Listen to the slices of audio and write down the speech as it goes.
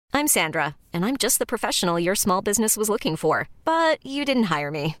I'm Sandra, and I'm just the professional your small business was looking for. But you didn't hire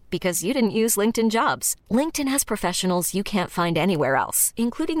me because you didn't use LinkedIn Jobs. LinkedIn has professionals you can't find anywhere else,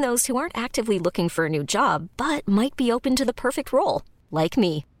 including those who aren't actively looking for a new job, but might be open to the perfect role, like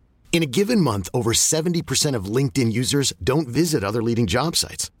me. In a given month, over 70% of LinkedIn users don't visit other leading job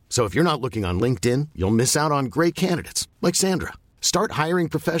sites. So if you're not looking on LinkedIn, you'll miss out on great candidates like Sandra. Start hiring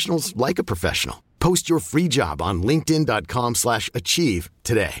professionals like a professional. Post your free job on linkedin.com/achieve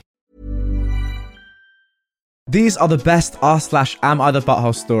today. These are the best r/am I the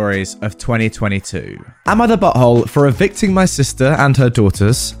butthole stories of 2022. Am I the butthole for evicting my sister and her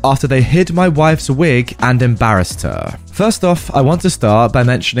daughters after they hid my wife's wig and embarrassed her? First off, I want to start by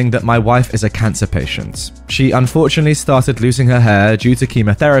mentioning that my wife is a cancer patient. She unfortunately started losing her hair due to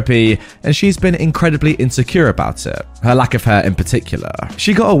chemotherapy, and she's been incredibly insecure about it, her lack of hair in particular.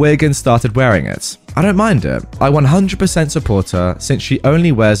 She got a wig and started wearing it. I don't mind it. I 100% support her since she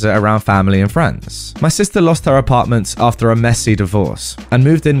only wears it around family and friends. My sister lost her apartment after a messy divorce and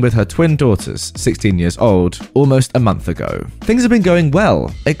moved in with her twin daughters, 16 years old, almost a month ago. Things have been going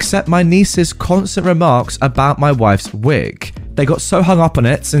well, except my niece's constant remarks about my wife's wig. They got so hung up on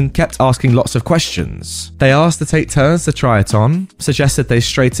it and kept asking lots of questions. They asked to take turns to try it on, suggested they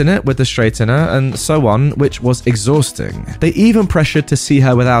straighten it with the straightener, and so on, which was exhausting. They even pressured to see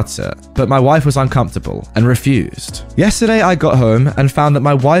her without it, but my wife was uncomfortable and refused. Yesterday I got home and found that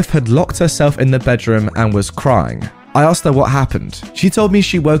my wife had locked herself in the bedroom and was crying. I asked her what happened. She told me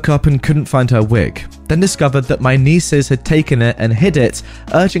she woke up and couldn't find her wig, then discovered that my nieces had taken it and hid it,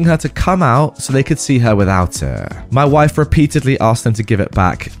 urging her to come out so they could see her without it. My wife repeatedly asked them to give it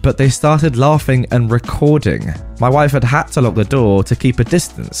back, but they started laughing and recording. My wife had to lock the door to keep a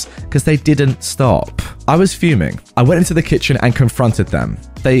distance because they didn't stop. I was fuming. I went into the kitchen and confronted them.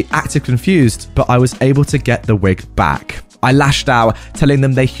 They acted confused, but I was able to get the wig back. I lashed out, telling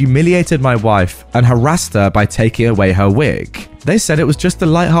them they humiliated my wife and harassed her by taking away her wig. They said it was just a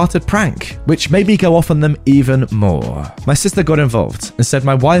light-hearted prank, which made me go off on them even more. My sister got involved and said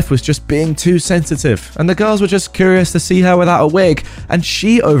my wife was just being too sensitive and the girls were just curious to see her without a wig, and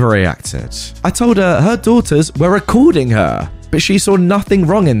she overreacted. I told her her daughters were recording her, but she saw nothing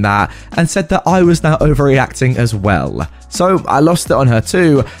wrong in that and said that I was now overreacting as well. So I lost it on her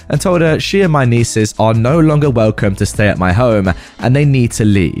too and told her she and my nieces are no longer welcome to stay at my home and they need to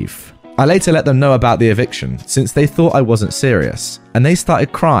leave. I later let them know about the eviction since they thought I wasn't serious, and they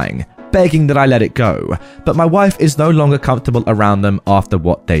started crying, begging that I let it go, but my wife is no longer comfortable around them after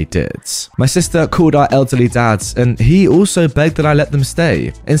what they did. My sister called our elderly dad, and he also begged that I let them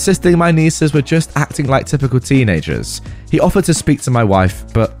stay, insisting my nieces were just acting like typical teenagers. He offered to speak to my wife,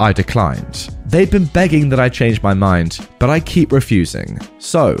 but I declined. They'd been begging that I change my mind, but I keep refusing.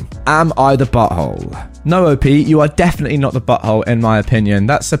 So, am I the butthole? No, OP, you are definitely not the butthole in my opinion.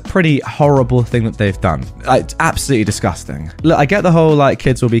 That's a pretty horrible thing that they've done. It's absolutely disgusting. Look, I get the whole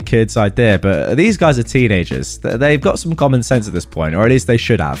kids will be kids idea, but these guys are teenagers. They've got some common sense at this point, or at least they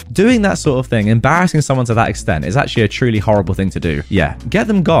should have. Doing that sort of thing, embarrassing someone to that extent, is actually a truly horrible thing to do. Yeah, get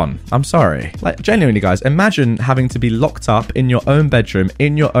them gone. I'm sorry. Genuinely guys, imagine having to be locked up in your own bedroom,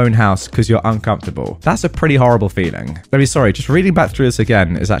 in your own house, because you're uncomfortable. That's a pretty horrible feeling. Sorry, just reading back through this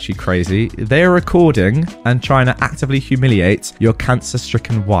again is actually crazy. They are recording and trying to actively humiliate your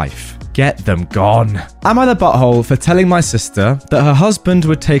cancer-stricken wife. Get them gone. Am I the butthole for telling my sister that her husband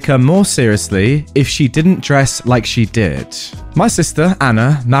would take her more seriously if she didn't dress like she did? My sister,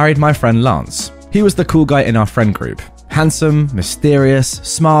 Anna, married my friend Lance. He was the cool guy in our friend group. Handsome, mysterious,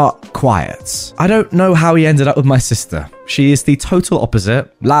 smart, quiet. I don't know how he ended up with my sister. She is the total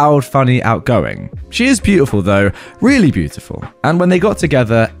opposite, loud, funny, outgoing. She is beautiful though, really beautiful. And when they got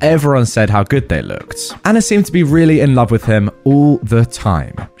together, everyone said how good they looked. Anna seemed to be really in love with him all the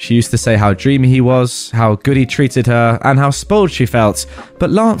time. She used to say how dreamy he was, how good he treated her, and how spoiled she felt. But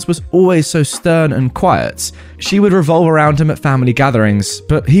Lance was always so stern and quiet. She would revolve around him at family gatherings,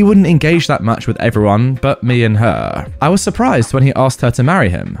 but he wouldn't engage that much with everyone but me and her. I was surprised when he asked her to marry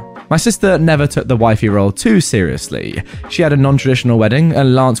him. My sister never took the wifey role too seriously. She had a non-traditional wedding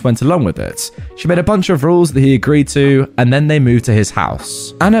and Lance went along with it. She made a bunch of rules that he agreed to, and then they moved to his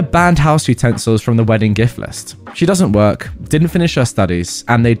house. Anna banned house utensils from the wedding gift list. She doesn't work, didn't finish her studies,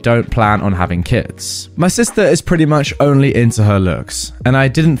 and they don't plan on having kids. My sister is pretty much only into her looks, and I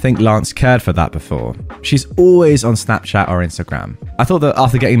didn't think Lance cared for that before. She's always on Snapchat or Instagram. I thought that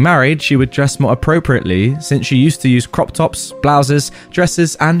after getting married, she would dress more appropriately since she used to use crop tops, blouses,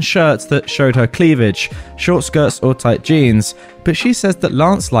 dresses, and shirts that showed her cleavage, short skirts or tight jeans, but she says that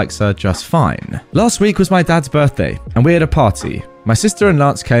Lance likes her just fine. Last week was my dad's birthday, and we had a party. My sister and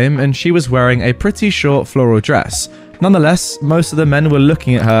Lance came, and she was wearing a pretty short floral dress, Nonetheless, most of the men were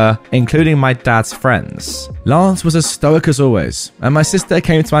looking at her, including my dad's friends. Lance was as stoic as always, and my sister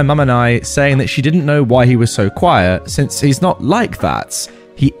came to my mum and I saying that she didn't know why he was so quiet since he's not like that.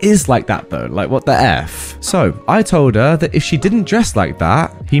 He is like that though, like what the F? So I told her that if she didn't dress like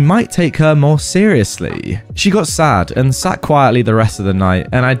that, he might take her more seriously. She got sad and sat quietly the rest of the night,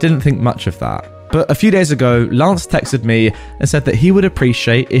 and I didn't think much of that. But a few days ago, Lance texted me and said that he would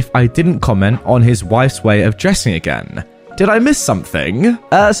appreciate if I didn't comment on his wife's way of dressing again. Did I miss something?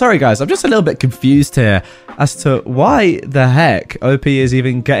 Sorry guys, I'm just a little bit confused here as to why the heck OP is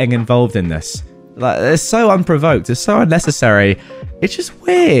even getting involved in this. Like, it's so unprovoked, it's so unnecessary. It's just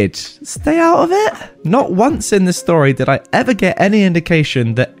weird. Stay out of it. Not once in this story did I ever get any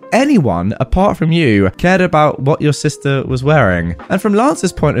indication that anyone, apart from you, cared about what your sister was wearing. And from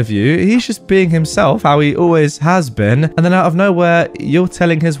Lance's point of view, he's just being himself, how he always has been, and then out of nowhere, you're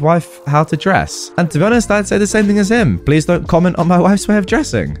telling his wife how to dress. And to be honest, I'd say the same thing as him. Please don't comment on my wife's way of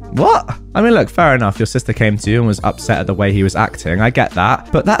dressing. What? I mean, look, fair enough, your sister came to you and was upset at the way he was acting, I get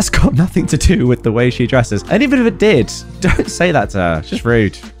that, but that's got nothing to do with the way she dresses. And even if it did, don't say that to her, it's just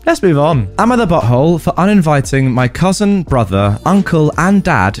rude. Let's move on. Am I the butthole for uninviting my cousin, brother, uncle and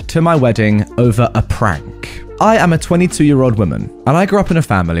dad to my wedding over a prank? I am a 22-year-old woman, and I grew up in a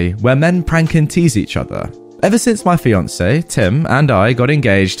family where men prank and tease each other. Ever since my fiancé, Tim, and I got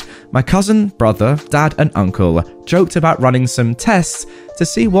engaged, my cousin, brother, dad and uncle joked about running some tests to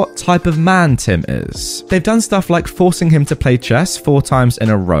see what type of man Tim is. They've done stuff like forcing him to play chess 4 times in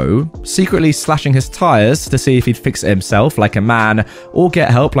a row, secretly slashing his tires to see if he'd fix it himself like a man, or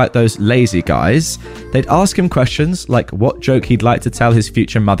get help like those lazy guys. They'd ask him questions like what joke he'd like to tell his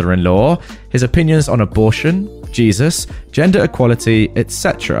future mother-in-law, his opinions on abortion, Jesus, gender equality,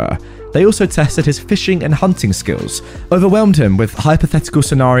 etc. They also tested his fishing and hunting skills, overwhelmed him with hypothetical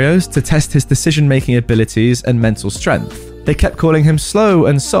scenarios to test his decision-making abilities and mental strength. They kept calling him slow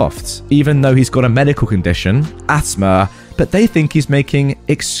and soft, even though he's got a medical condition, asthma, but they think he's making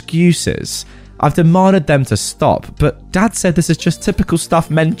excuses. I've demanded them to stop, but Dad said this is just typical stuff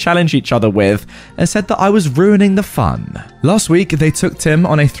men challenge each other with, and said that I was ruining the fun. Last week, they took Tim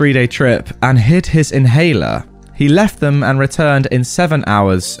on a 3-day trip and hid his inhaler. He left them and returned in 7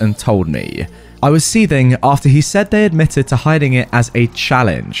 hours and told me. I was seething after he said they admitted to hiding it as a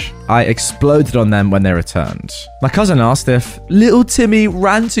challenge. I exploded on them when they returned. My cousin asked if little Timmy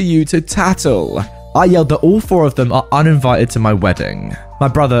ran to you to tattle. I yelled that all 4 of them are uninvited to my wedding. My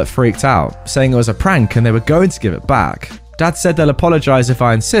brother freaked out, saying it was a prank and they were going to give it back. Dad said they'll apologise if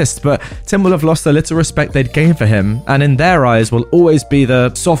I insist, but Tim will have lost the little respect they'd gained for him, and in their eyes will always be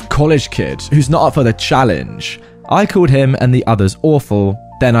the soft college kid who's not up for the challenge. I called him and the others awful,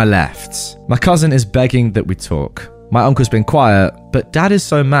 then I left. My cousin is begging that we talk. My uncle's been quiet, but Dad is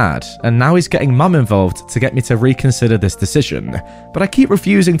so mad, and now he's getting Mum involved to get me to reconsider this decision, but I keep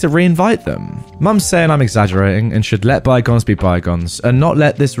refusing to reinvite them. Mum's saying I'm exaggerating and should let bygones be bygones and not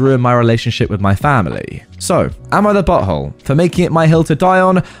let this ruin my relationship with my family. So, am I the butthole for making it my hill to die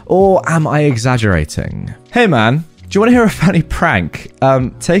on, or am I exaggerating? Hey man, do you want to hear a funny prank?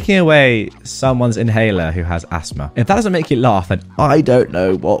 Taking away someone's inhaler who has asthma. If that doesn't make you laugh, then I don't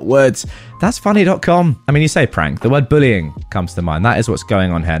know what would. That's funny.com. I mean, you say prank, the word bullying comes to mind. That is what's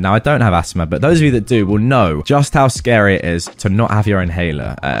going on here. Now, I don't have asthma, but those of you that do will know just how scary it is to not have your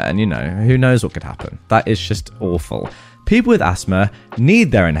inhaler. And you know, who knows what could happen. That is just awful. People with asthma need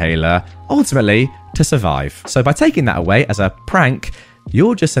their inhaler, ultimately, to survive. So by taking that away as a prank,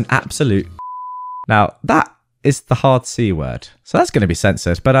 you're just an absolute... Now, that is the hard C word. So that's going to be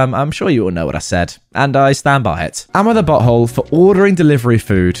censored, but I'm sure you all know what I said, and I stand by it. Am I the butthole for ordering delivery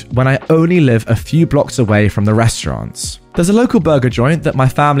food when I only live a few blocks away from the restaurants? There's a local burger joint that my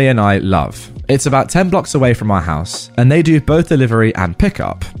family and I love. It's about 10 blocks away from our house, and they do both delivery and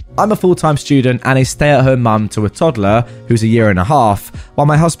pickup. I'm a full-time student and a stay-at-home mum to a toddler who's 1.5 years, while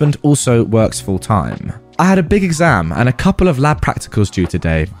my husband also works full-time. I had a big exam and a couple of lab practicals due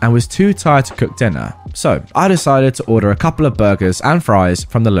today and was too tired to cook dinner, so I decided to order a couple of burgers and fries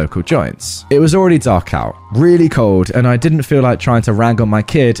from the local joints. It was already dark out, really cold, and I didn't feel like trying to wrangle my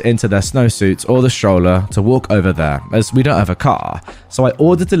kid into their snowsuits or the stroller to walk over there, as we don't have a car, so I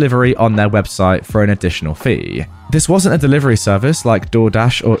ordered delivery on their website for an additional fee. This wasn't a delivery service like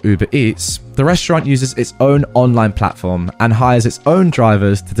DoorDash or Uber Eats. The restaurant uses its own online platform and hires its own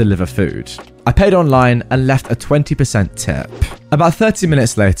drivers to deliver food. I paid online and left a 20% tip. About 30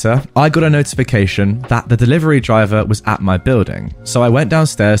 minutes later, I got a notification that the delivery driver was at my building, so I went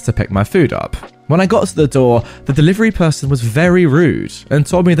downstairs to pick my food up. When I got to the door, the delivery person was very rude and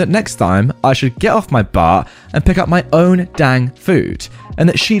told me that next time I should get off my butt and pick up my own dang food, and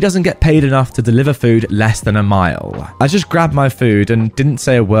that she doesn't get paid enough to deliver food less than a mile. I just grabbed my food and didn't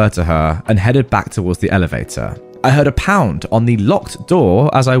say a word to her and headed back towards the elevator. I heard a pound on the locked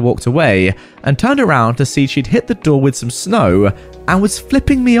door as I walked away and turned around to see she'd hit the door with some snow and was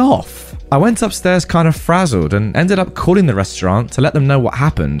flipping me off. I went upstairs kind of frazzled and ended up calling the restaurant to let them know what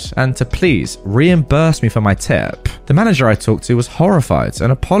happened and to please reimburse me for my tip. The manager I talked to was horrified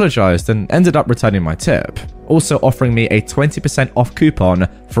and apologized and ended up returning my tip, also offering me a 20% off coupon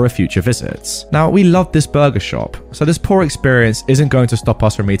for a future visit. Now, we love this burger shop, so this poor experience isn't going to stop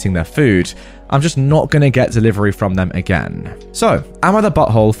us from eating their food. I'm just not going to get delivery from them again. So, am I the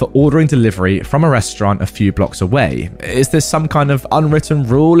butthole for ordering delivery from a restaurant a few blocks away? Is this some kind of unwritten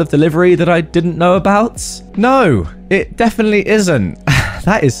rule of delivery that I didn't know about? No, it definitely isn't.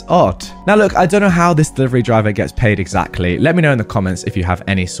 That is odd. Now look, I don't know how this delivery driver gets paid exactly. Let me know in the comments if you have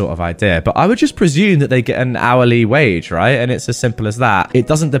any sort of idea, but I would just presume that they get an hourly wage, right? And it's as simple as that. It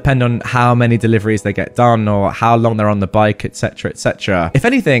doesn't depend on how many deliveries they get done or how long they're on the bike, etc, etc. If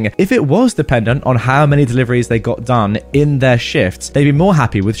anything, if it was dependent on how many deliveries they got done in their shifts, they'd be more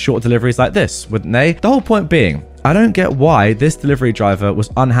happy with short deliveries like this, wouldn't they? The whole point being, I don't get why this delivery driver was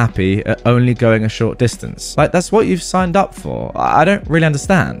unhappy at only going a short distance. Like, that's what you've signed up for. I don't really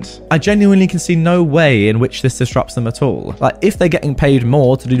understand. I genuinely can see no way in which this disrupts them at all. Like, if they're getting paid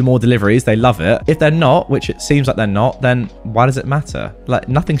more to do more deliveries, they love it. If they're not, which it seems like they're not, then why does it matter? Like,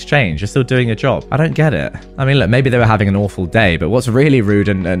 nothing's changed. You're still doing your job. I don't get it. I mean, look, maybe they were having an awful day, but what's really rude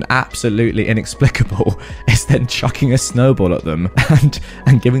and absolutely inexplicable is then chucking a snowball at them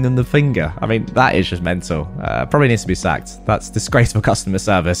and giving them the finger. I mean, that is just mental. Probably needs to be sacked. That's disgraceful customer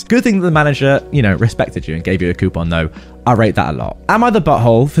service. Good thing that the manager, respected you and gave you a coupon though. I rate that a lot. Am I the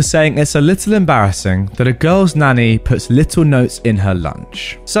butthole for saying it's a little embarrassing that a girl's nanny puts little notes in her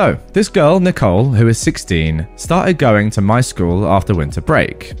lunch? So, this girl, Nicole, who is 16, started going to my school after winter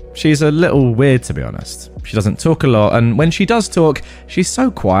break. She's a little weird, to be honest. She doesn't talk a lot, and when she does talk, she's so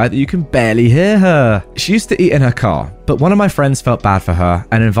quiet that you can barely hear her. She used to eat in her car, but one of my friends felt bad for her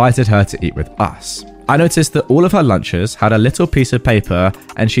and invited her to eat with us. I noticed that all of her lunches had a little piece of paper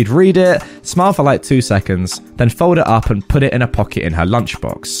and she'd read it, smile for like 2 seconds, then fold it up and put it in a pocket in her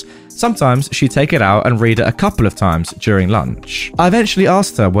lunchbox. Sometimes she'd take it out and read it a couple of times during lunch. I eventually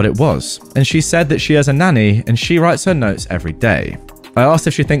asked her what it was, and she said that she has a nanny and she writes her notes every day. I asked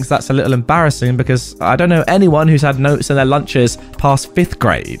if she thinks that's a little embarrassing because I don't know anyone who's had notes in their lunches past 5th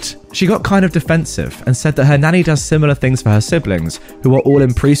grade. She got kind of defensive and said that her nanny does similar things for her siblings who are all in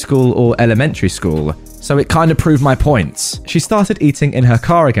preschool or elementary school. So it kind of proved my points. She started eating in her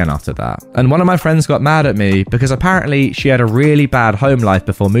car again after that. And one of my friends got mad at me because apparently she had a really bad home life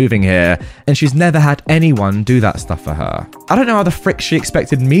before moving here and she's never had anyone do that stuff for her. I don't know how the frick she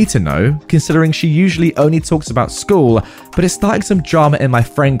expected me to know, considering she usually only talks about school, but it's starting some drama in my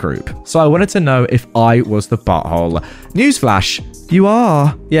friend group. So I wanted to know if I was the butthole. Newsflash, you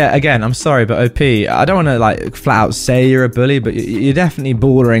are. Yeah, again, I'm sorry, but OP, I don't want to flat out say you're a bully, but you're definitely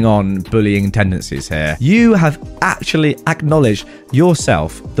bordering on bullying tendencies here. You have actually acknowledged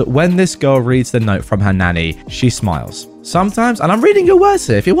yourself that when this girl reads the note from her nanny, she smiles. Sometimes, and I'm reading your words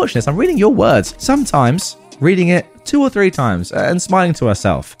here, if you're watching this, I'm reading your words. Sometimes reading it 2 or 3 times and smiling to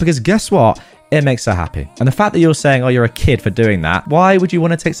herself. Because guess what? It makes her happy. And the fact that you're saying, oh, you're a kid for doing that, why would you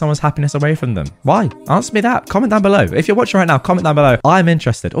want to take someone's happiness away from them? Why? Answer me that. Comment down below. If you're watching right now, comment down below. I'm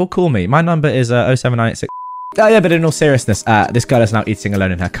interested. Or call me. My number is 07986. Oh yeah, but in all seriousness, this girl is now eating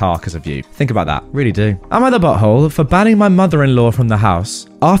alone in her car because of you. Think about that. Really do. Am I the butthole for banning my mother-in-law from the house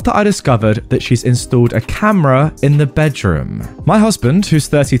after I discovered that she's installed a camera in the bedroom? My husband, who's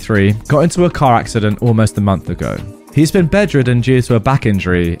 33, got into a car accident almost a month ago. He's been bedridden due to a back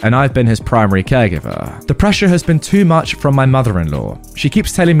injury, and I've been his primary caregiver. The pressure has been too much from my mother-in-law. She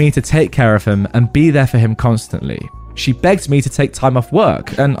keeps telling me to take care of him and be there for him constantly. She begged me to take time off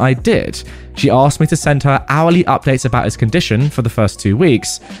work, and I did. She asked me to send her hourly updates about his condition for the first 2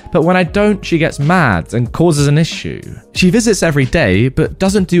 weeks, but when I don't, she gets mad and causes an issue. She visits every day, but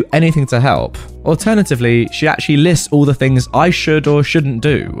doesn't do anything to help. Alternatively, she actually lists all the things I should or shouldn't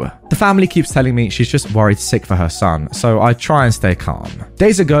do. The family keeps telling me she's just worried sick for her son, so I try and stay calm.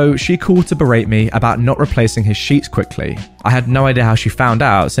 Days ago, she called to berate me about not replacing his sheets quickly. I had no idea how she found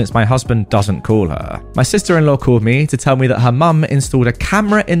out since my husband doesn't call her. My sister-in-law called me to tell me that her mum installed a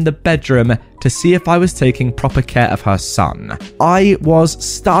camera in the bedroom to see if I was taking proper care of her son. I was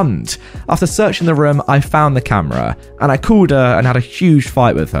stunned. After searching the room, I found the camera, and I called her and had a huge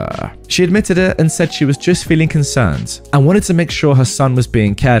fight with her. She admitted it and said she was just feeling concerned and wanted to make sure her son was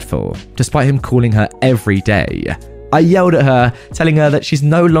being cared for, despite him calling her every day. I yelled at her, telling her that she's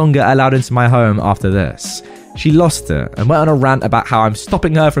no longer allowed into my home after this. She lost it and went on a rant about how I'm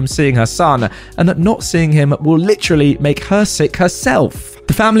stopping her from seeing her son and that not seeing him will literally make her sick herself.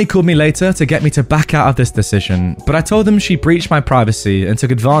 The family called me later to get me to back out of this decision, but I told them she breached my privacy and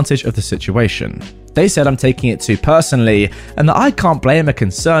took advantage of the situation. They said I'm taking it too personally and that I can't blame a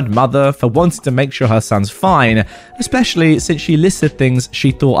concerned mother for wanting to make sure her son's fine, especially since she listed things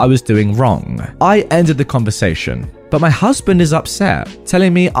she thought I was doing wrong. I ended the conversation, but my husband is upset,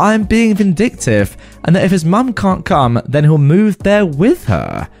 telling me I'm being vindictive and that if his mum can't come, then he'll move there with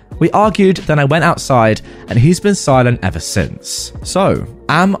her. We argued, then I went outside, and he's been silent ever since. So,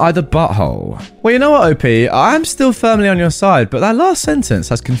 am I the butthole? Well, you know what, OP? I'm still firmly on your side, but that last sentence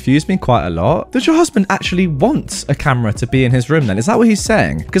has confused me quite a lot. Does your husband actually want a camera to be in his room then? Is that what he's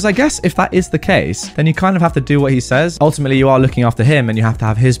saying? Because I guess if that is the case, then you kind of have to do what he says. Ultimately, you are looking after him, and you have to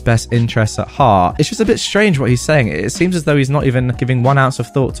have his best interests at heart. It's just a bit strange what he's saying. It seems as though he's not even giving 1 ounce of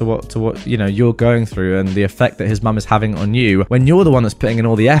thought to what you're going through and the effect that his mum is having on you when you're the one that's putting in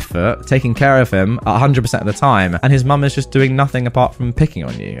all the effort, taking care of him 100% of the time, and his mum is just doing nothing apart from picking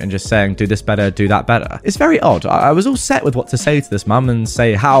on you and just saying, do this better, do that better. It's very odd. I was all set with what to say to this mum and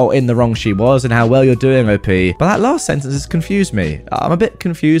say how in the wrong she was and how well you're doing, OP, but that last sentence has confused me. I'm a bit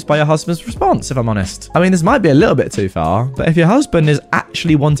confused by your husband's response, if I'm honest. I mean, this might be a little bit too far, but if your husband is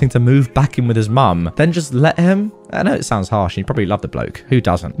actually wanting to move back in with his mum, then just let him. I know it sounds harsh, and you probably love the bloke. Who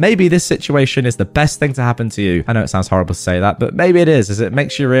doesn't? Maybe this situation is the best thing to happen to you. I know it sounds horrible to say that, but maybe it is, as it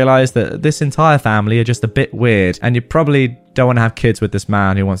makes you realise that this entire family are just a bit weird, and you probably don't want to have kids with this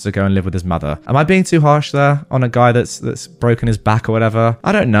man who wants to go and live with his mother. Am I being too harsh there on a guy that's broken his back or whatever?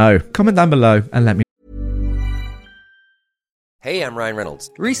 I don't know. Comment down below and let me. Hey, I'm Ryan Reynolds.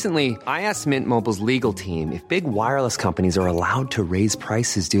 Recently, I asked Mint Mobile's legal team if big wireless companies are allowed to raise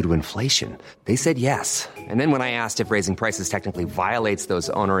prices due to inflation. They said yes. And then when I asked if raising prices technically violates those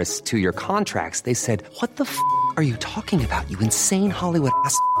onerous 2-year contracts, they said, "What the f*** are you talking about, you insane Hollywood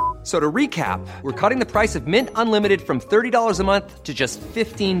ass?" So to recap, we're cutting the price of Mint Unlimited from $30 a month to just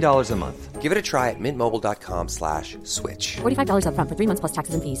 $15 a month. Give it a try at mintmobile.com/switch. $45 up front for 3 months plus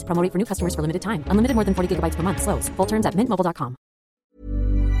taxes and fees. Promo rate for new customers for limited time. Unlimited more than 40 gigabytes per month. Slows full terms at mintmobile.com.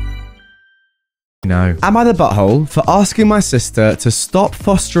 No. Am I the butthole for asking my sister to stop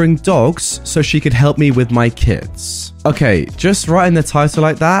fostering dogs so she could help me with my kids? Okay, just writing the title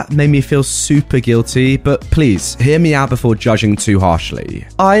like that made me feel super guilty, but please, hear me out before judging too harshly.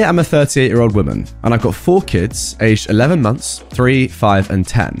 I am a 38-year-old woman, and I've got 4 kids, aged 11 months, 3, 5, and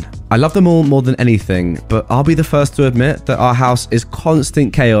 10. I love them all more than anything, but I'll be the first to admit that our house is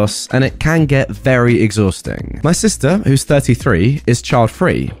constant chaos, and it can get very exhausting. My sister, who's 33, is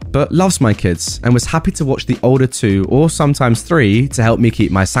child-free, but loves my kids, and was happy to watch the older 2, or sometimes 3, to help me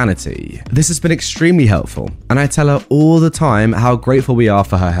keep my sanity. This has been extremely helpful, and I tell her all the time how grateful we are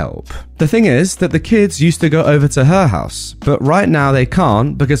for her help. The thing is that the kids used to go over to her house, but right now they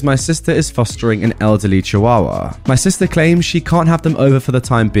can't because my sister is fostering an elderly chihuahua. My sister claims she can't have them over for the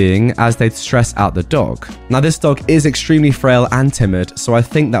time being as they'd stress out the dog. Now this dog is extremely frail and timid, so I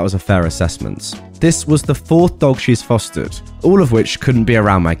think that was a fair assessment. This was the 4th dog she's fostered, all of which couldn't be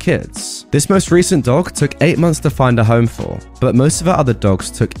around my kids. This most recent dog took 8 months to find a home for, but most of her other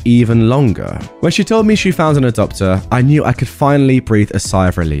dogs took even longer. When she told me she found an adopter, I knew I could finally breathe a sigh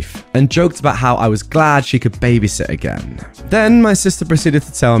of relief, and joked about how I was glad she could babysit again. Then my sister proceeded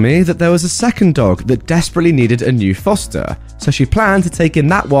to tell me that there was a second dog that desperately needed a new foster, so she planned to take in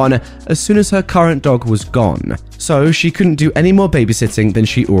that one as soon as her current dog was gone. So she couldn't do any more babysitting than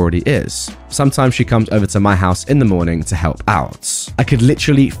she already is. Sometimes she comes over to my house in the morning to help out. I could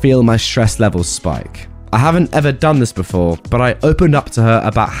literally feel my stress levels spike. I haven't ever done this before, but I opened up to her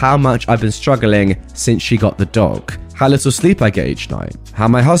about how much I've been struggling since she got the dog, how little sleep I get each night, how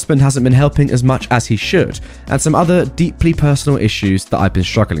my husband hasn't been helping as much as he should, and some other deeply personal issues that I've been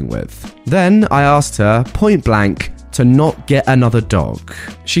struggling with. Then I asked her, point blank, to not get another dog.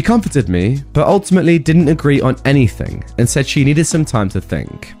 She comforted me, but ultimately didn't agree on anything and said she needed some time to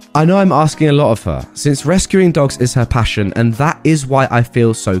think. I know I'm asking a lot of her, since rescuing dogs is her passion, and that is why I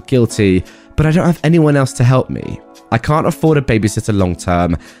feel so guilty, but I don't have anyone else to help me. I can't afford a babysitter long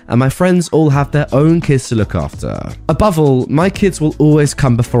term, and my friends all have their own kids to look after. Above all, my kids will always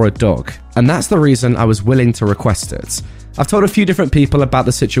come before a dog, and that's the reason I was willing to request it. I've told a few different people about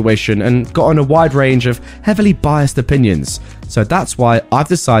the situation and gotten a wide range of heavily biased opinions. So that's why I've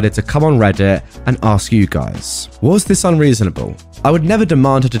decided to come on Reddit and ask you guys. Was this unreasonable? I would never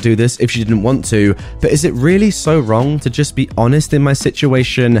demand her to do this if she didn't want to, but is it really so wrong to just be honest in my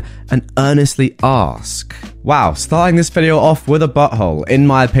situation and earnestly ask? Wow, starting this video off with a butthole, in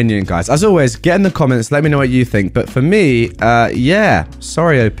my opinion, guys. As always, get in the comments, let me know what you think. But for me, yeah,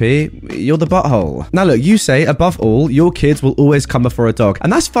 sorry, OP, you're the butthole. Now look, you say, above all, your kids will always come before a dog.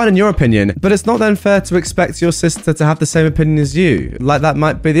 And that's fine in your opinion, but it's not then fair to expect your sister to have the same opinion as you. Like that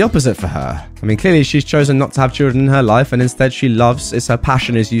might be the opposite for her. I mean, clearly she's chosen not to have children in her life, and instead she loves, it's her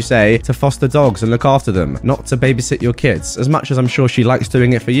passion, as you say, to foster dogs and look after them, not to babysit your kids. As much as I'm sure she likes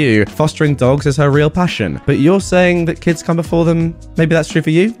doing it for you, fostering dogs is her real passion. But you're saying that kids come before them. Maybe that's true for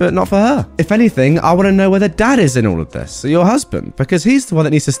you, but not for her. If anything, I want to know where the dad is in all of this, your husband, because he's the one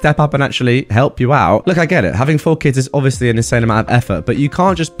that needs to step up and actually help you out. Look, I get it. Having 4 kids is obviously an insane amount of effort, but you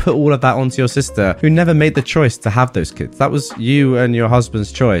can't just put all of that onto your sister who never made the choice to have those kids. That was you and your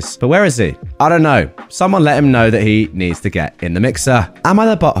husband's choice. But where is he? I don't know. Someone let him know that he needs to get in the mixer. Am I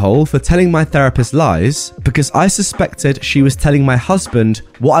the butthole for telling my therapist lies because I suspected she was telling my husband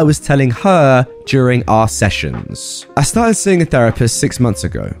what I was telling her during our sessions? I started seeing a therapist 6 months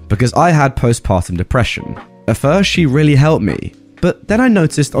ago because I had postpartum depression. At first, she really helped me. But then I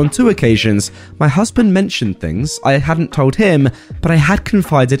noticed on 2 occasions, my husband mentioned things I hadn't told him, but I had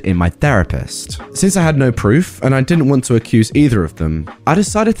confided in my therapist. Since I had no proof, and I didn't want to accuse either of them, I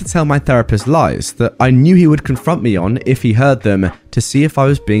decided to tell my therapist lies that I knew he would confront me on if he heard them, to see if I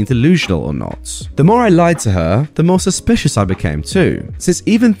was being delusional or not. The more I lied to her, the more suspicious I became too, since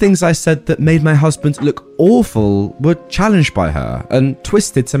even things I said that made my husband look awful were challenged by her and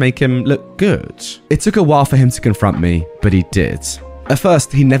twisted to make him look good. It took a while for him to confront me, but he did. At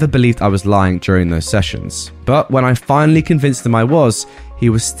first, he never believed I was lying during those sessions, but when I finally convinced him I was, he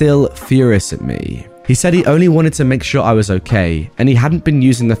was still furious at me. He said he only wanted to make sure I was okay, and he hadn't been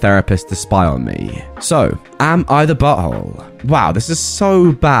using the therapist to spy on me. So, am I the butthole? Wow, this is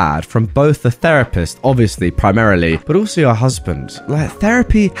so bad from both the therapist, obviously, primarily, but also your husband. Like,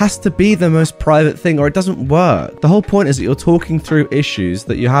 therapy has to be the most private thing or it doesn't work. The whole point is that you're talking through issues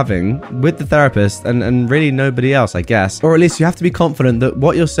that you're having with the therapist and really nobody else, I guess. Or at least you have to be confident that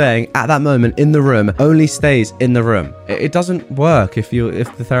what you're saying at that moment in the room only stays in the room. It doesn't work if the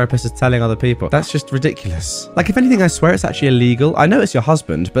therapist is telling other people. That's just ridiculous. Like, if anything, I swear it's actually illegal. I know it's your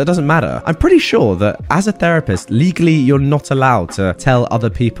husband, but it doesn't matter. I'm pretty sure that as a therapist, legally, you're not allowed to tell other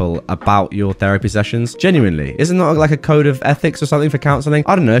people about your therapy sessions. Genuinely. Isn't that like a code of ethics or something for counseling?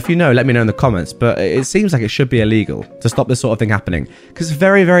 I don't know. If you know, let me know in the comments, but it seems like it should be illegal to stop this sort of thing happening because it's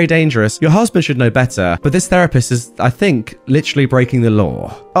very, very dangerous. Your husband should know better, but this therapist is, I think, literally breaking the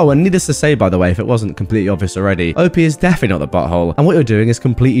law. Oh, and needless to say, by the way, if it wasn't completely obvious already, OP is definitely not the butthole, and what you're doing is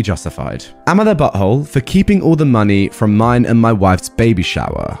completely justified. Am I the butthole for keeping all the money from mine and my wife's baby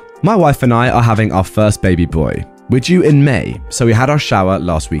shower? My wife and I are having our first baby boy. We're due in May, so we had our shower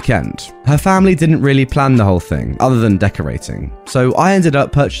last weekend. Her family didn't really plan the whole thing, other than decorating. So I ended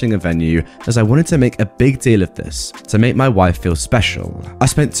up purchasing a venue as I wanted to make a big deal of this, to make my wife feel special. I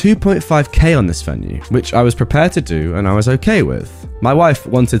spent 2.5k on this venue, which I was prepared to do and I was okay with. My wife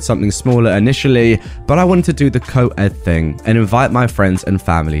wanted something smaller initially, but I wanted to do the co-ed thing and invite my friends and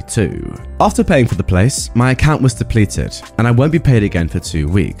family too. After paying for the place, my account was depleted and I won't be paid again for 2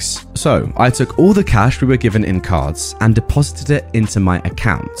 weeks. So I took all the cash we were given in cards and deposited it into my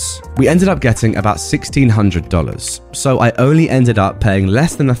accounts. We ended up getting about $1,600, so I only ended up paying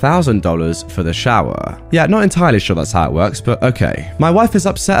less than $1,000 for the shower. Yeah, not entirely sure that's how it works, but okay. My wife is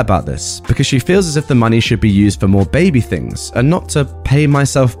upset about this because she feels as if the money should be used for more baby things and not to pay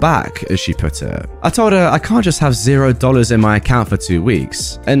myself back, as she put it. I told her I can't just have $0 in my account for 2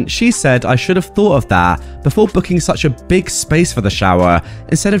 weeks, and she said I should have thought of that before booking such a big space for the shower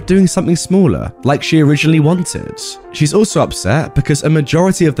instead of doing something smaller, like she originally wanted. She's also upset because a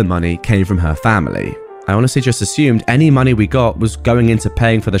majority of the money came from her family. I honestly just assumed any money we got was going into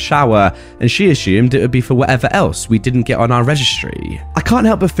paying for the shower, and she assumed it would be for whatever else we didn't get on our registry. I can't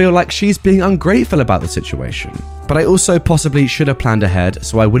help but feel like she's being ungrateful about the situation. But I also possibly should have planned ahead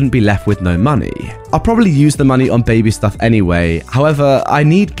so I wouldn't be left with no money. I'll probably use the money on baby stuff anyway, however, I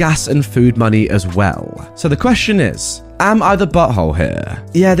need gas and food money as well. So the question is, am I the butthole here?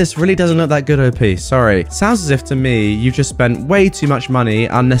 Yeah, this really doesn't look that good, OP, sorry. Sounds as if to me, you've just spent way too much money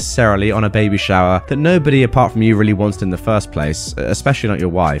unnecessarily on a baby shower that nobody apart from you really wanted in the first place, especially not your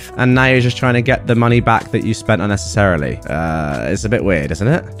wife. And now you're just trying to get the money back that you spent unnecessarily. It's a bit weird, isn't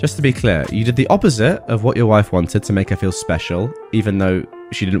it? Just to be clear, you did the opposite of what your wife wanted to make her feel special, even though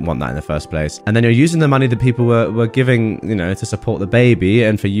she didn't want that in the first place. And then you're using the money that people were giving, to support the baby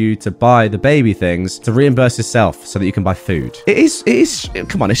and for you to buy the baby things to reimburse yourself so that you can buy food. It is,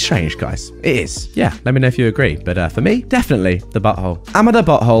 come on, it's strange, guys. It is. Yeah, let me know if you agree. But for me, definitely the butthole. Am I the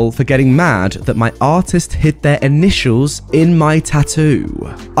butthole for getting mad that my artist hid their initials in my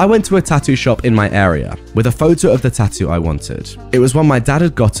tattoo? I went to a tattoo shop in my area with a photo of the tattoo I wanted. It was one my dad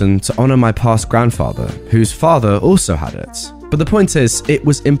had gotten to honor my past grandfather, whose father also had it. But the point is, it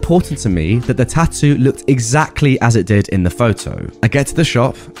was important to me that the tattoo looked exactly as it did in the photo. I get to the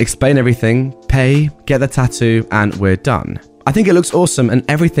shop, explain everything, pay, get the tattoo, and we're done. I think it looks awesome and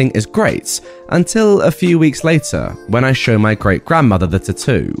everything is great, until a few weeks later, when I show my great-grandmother the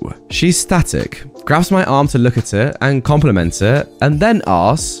tattoo. She's static, grabs my arm to look at it and compliment it, and then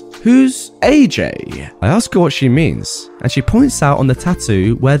asks, "Who's AJ?" I ask her what she means, and she points out on the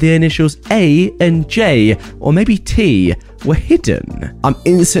tattoo where the initials A and J, or maybe T, were hidden. I'm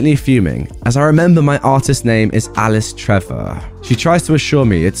instantly fuming, as I remember my artist's name is Alice Trevor. She tries to assure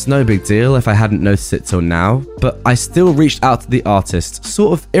me it's no big deal if I hadn't noticed it till now, but I still reached out to the artist,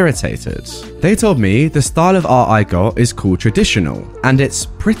 sort of irritated. They told me the style of art I got is called traditional, and it's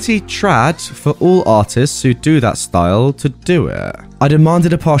pretty trad for all artists who do that style to do it. I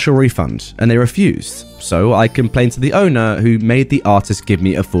demanded a partial refund, and they refused. So I complained to the owner, who made the artist give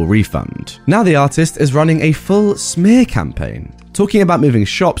me a full refund. Now the artist is running a full smear campaign, talking about moving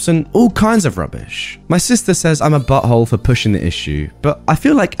shops and all kinds of rubbish. My sister says I'm a butthole for pushing the issue, but I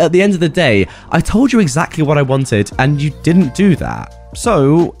feel like at the end of the day, I told you exactly what I wanted and you didn't do that.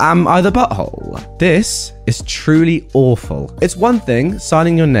 So, am I the butthole? This is truly awful. It's one thing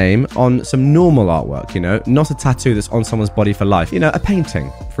signing your name on some normal artwork, not a tattoo that's on someone's body for life. A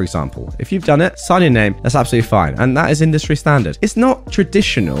painting, for example. If you've done it, sign your name, that's absolutely fine. And that is industry standard. It's not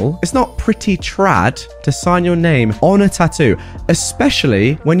traditional, it's not pretty trad to sign your name on a tattoo,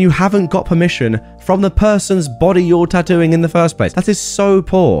 especially when you haven't got permission from the person's body you're tattooing in the first place. That is so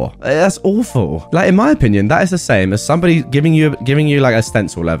poor. That's awful. Like, in my opinion, that is the same as somebody giving you like a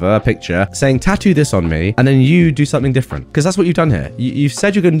stencil lever, a picture, saying tattoo this on me, and then you do something different. Because that's what you've done here. You've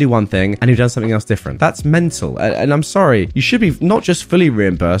said you're going to do one thing, and you've done something else different. That's mental. And I'm sorry, you should be not just fully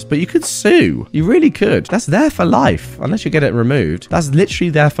reimbursed, but you could sue. You really could. That's there for life, unless you get it removed. That's literally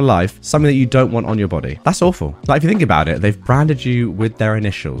there for life. Something that you don't want on your body. That's awful. Like, if you think about it, they've branded you with their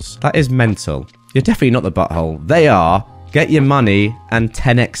initials. That is mental. You're definitely not the butthole. They are. Get your money and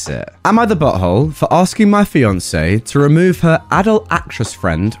 10x it. Am I the butthole for asking my fiancée to remove her adult actress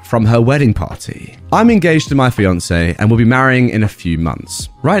friend from her wedding party? I'm engaged to my fiancée and will be marrying in a few months.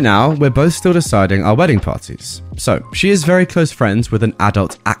 Right now, we're both still deciding our wedding parties. So, she is very close friends with an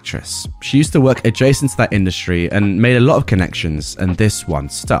adult actress. She used to work adjacent to that industry and made a lot of connections, and this one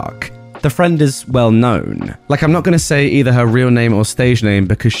stuck. The friend is well known. Like, I'm not going to say either her real name or stage name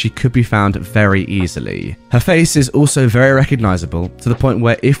because she could be found very easily. Her face is also very recognizable, to the point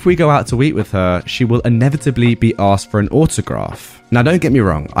where if we go out to eat with her, she will inevitably be asked for an autograph. Now, don't get me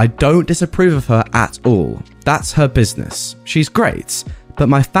wrong, I don't disapprove of her at all. That's her business. She's great, but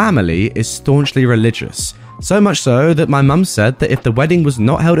my family is staunchly religious. So much so that my mum said that if the wedding was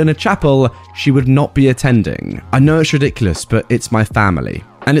not held in a chapel, she would not be attending. I know it's ridiculous, but it's my family.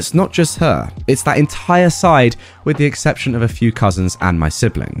 And it's not just her, it's that entire side, with the exception of a few cousins and my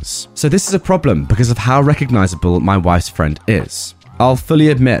siblings. So this is a problem because of how recognizable my wife's friend is. I'll fully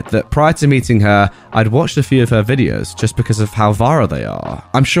admit that prior to meeting her, I'd watched a few of her videos just because of how viral they are.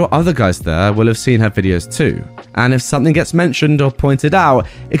 I'm sure other guys there will have seen her videos too. And if something gets mentioned or pointed out,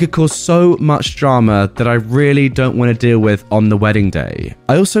 it could cause so much drama that I really don't want to deal with on the wedding day.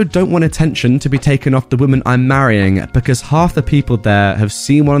 I also don't want attention to be taken off the woman I'm marrying because half the people there have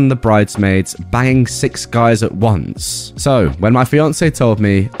seen one of the bridesmaids banging 6 guys at once. So, when my fiancée told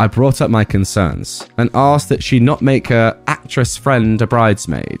me, I brought up my concerns and asked that she not make her actress friend a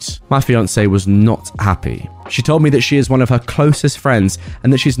bridesmaid. My fiancée was not happy. She told me that she is one of her closest friends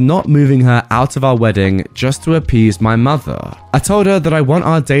and that she's not moving her out of our wedding just to appease my mother. I told her that I want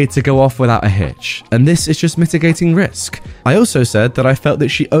our day to go off without a hitch, and this is just mitigating risk. I also said that I felt that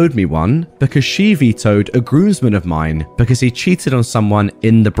she owed me one because she vetoed a groomsman of mine because he cheated on someone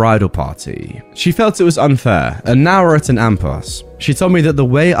in the bridal party. She felt it was unfair, and now we're at an impasse. She told me that the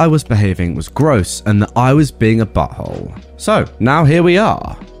way I was behaving was gross and that I was being a butthole. So, now here we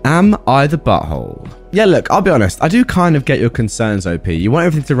are. Am I the butthole? Yeah, look, I'll be honest. I do kind of get your concerns, OP. You want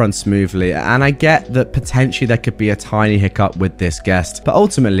everything to run smoothly, and I get that potentially there could be a tiny hiccup with this guest, but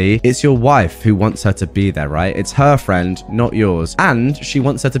ultimately, it's your wife who wants her to be there, right? It's her friend, not yours, and she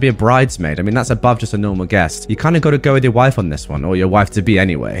wants her to be a bridesmaid. I mean, that's above just a normal guest. You kind of got to go with your wife on this one, or your wife-to-be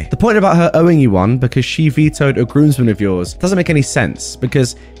anyway. The point about her owing you one because she vetoed a groomsman of yours doesn't make any sense,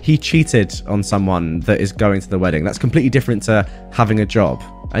 because he cheated on someone that is going to the wedding. That's completely different to having a job.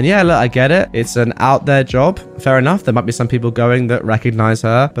 And yeah, look, I get it. It's an out there job. Fair enough. There might be some people going that recognize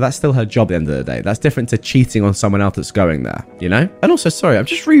her, but that's still her job at the end of the day. That's different to cheating on someone else that's going there, you know? And also, sorry, I'm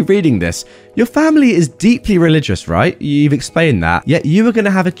just rereading this. Your family is deeply religious, right? You've explained that. Yet you were going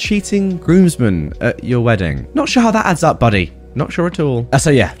to have a cheating groomsman at your wedding. Not sure how that adds up, buddy. Not sure at all. So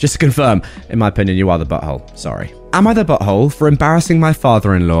yeah, just to confirm, in my opinion, you are the butthole. Sorry. Am I the butthole for embarrassing my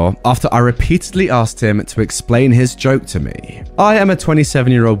father-in-law after I repeatedly asked him to explain his joke to me? I am a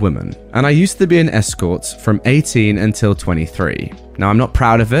 27-year-old woman, and I used to be an escort from 18 until 23. Now, I'm not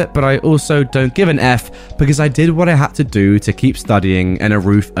proud of it, but I also don't give an F because I did what I had to do to keep studying and a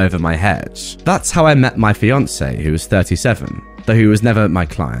roof over my head. That's how I met my fiancé, who was 37. Though he was never my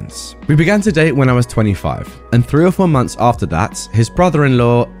client. We began to date when I was 25, and 3 or 4 months after that, his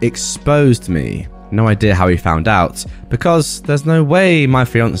brother-in-law exposed me. No idea how he found out, because there's no way my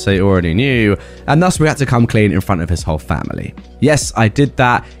fiancé already knew, and thus we had to come clean in front of his whole family. Yes, I did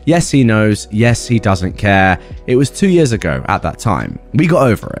that. Yes, he knows. Yes, he doesn't care. It was 2 years ago at that time. We got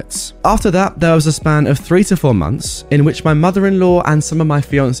over it. After that, there was a span of 3 to 4 months in which my mother-in-law and some of my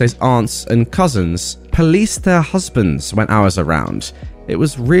fiancé's aunts and cousins policed their husbands when I was around. It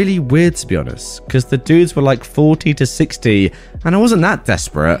was really weird, to be honest, because the dudes were like 40 to 60, and I wasn't that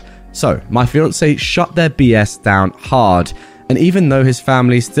desperate. So, my fiancé shut their BS down hard, and even though his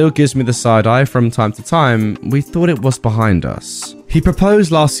family still gives me the side eye from time to time, we thought it was behind us. He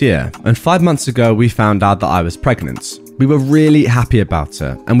proposed last year, and 5 months ago we found out that I was pregnant. We were really happy about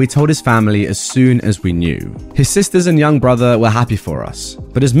it, and we told his family as soon as we knew. His sisters and young brother were happy for us,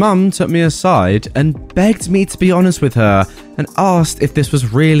 but his mum took me aside and begged me to be honest with her and asked if this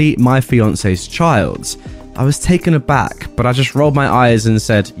was really my fiancé's child. I was taken aback, but I just rolled my eyes and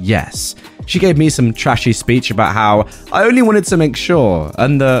said yes. She gave me some trashy speech about how I only wanted to make sure,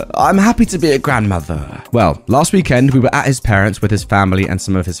 and I'm happy to be a grandmother. Well, last weekend we were at his parents with his family and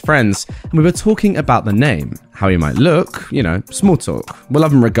some of his friends, and we were talking about the name, how he might look, you know, small talk. We'll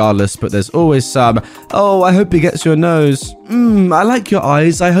love him regardless, but there's always some, oh, I hope he gets your nose. I like your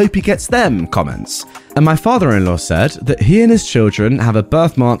eyes, I hope he gets them comments. And my father-in-law said that he and his children have a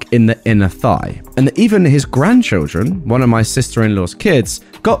birthmark in the inner thigh, and that even his grandchildren, one of my sister-in-law's kids,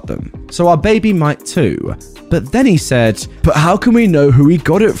 got them. So our baby might too. But then he said, but how can we know who he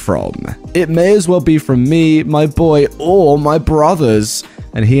got it from? It may as well be from me, my boy, or my brothers.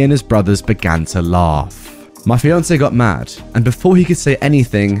 And he and his brothers began to laugh. My fiancé got mad, and before he could say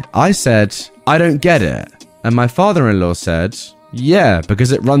anything, I said, I don't get it. And my father-in-law said, yeah,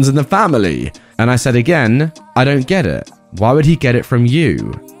 because it runs in the family. And I said again, I don't get it. Why would he get it from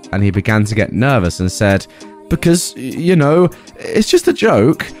you? And he began to get nervous and said, because, you know, it's just a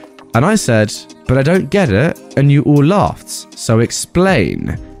joke. And I said, but I don't get it. And you all laughed. So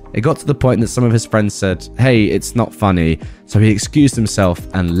explain. It got to the point that some of his friends said, hey, it's not funny. So he excused himself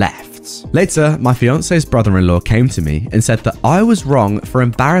and left. Later, my fiancé's brother-in-law came to me and said that I was wrong for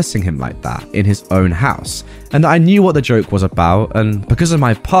embarrassing him like that in his own house, and that I knew what the joke was about, and because of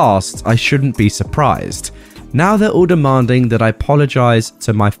my past, I shouldn't be surprised. Now they're all demanding that I apologize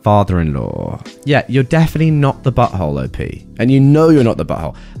to my father-in-law. Yeah, you're definitely not the butthole, OP. And you know you're not the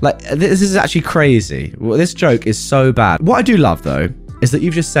butthole. Like, this is actually crazy. Well, this joke is so bad. What I do love, though, is that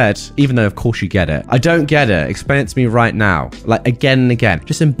you've just said, even though of course you get it, I don't get it, explain it to me right now. Like, again and again,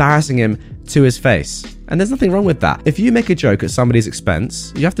 just embarrassing him to his face. And there's nothing wrong with that. If you make a joke at somebody's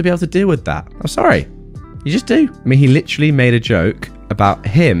expense, you have to be able to deal with that. I'm sorry. You just do. I mean, he literally made a joke about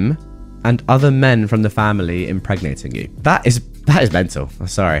him and other men from the family impregnating you. That is mental. I'm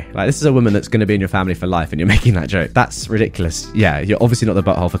sorry. Like, this is a woman that's going to be in your family for life and you're making that joke. That's ridiculous. Yeah, you're obviously not the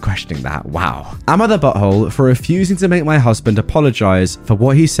butthole for questioning that. Wow. Am I the butthole for refusing to make my husband apologize for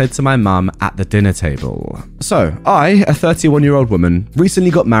what he said to my mum at the dinner table? So, I, a 31-year-old woman,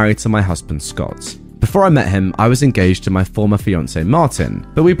 recently got married to my husband, Scott. Before I met him, I was engaged to my former fiancé, Martin,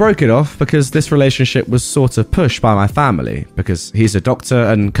 but we broke it off because this relationship was sort of pushed by my family, because he's a doctor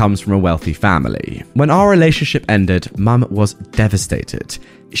and comes from a wealthy family. When our relationship ended, Mum was devastated.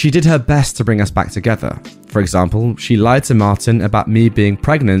 She did her best to bring us back together. For example, she lied to Martin about me being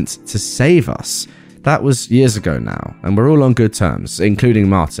pregnant to save us. That was years ago now, and we're all on good terms, including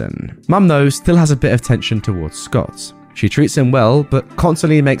Martin. Mum, though, still has a bit of tension towards Scott. She treats him well, but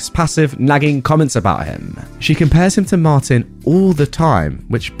constantly makes passive, nagging comments about him. She compares him to Martin all the time,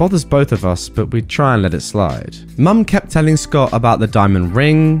 which bothers both of us, but we try and let it slide. Mum kept telling Scott about the diamond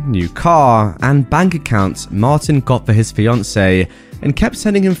ring, new car, and bank accounts Martin got for his fiancée, and kept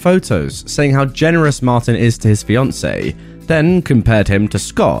sending him photos, saying how generous Martin is to his fiancée, then compared him to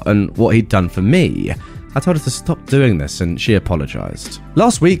Scott and what he'd done for me. I told her to stop doing this, and she apologised.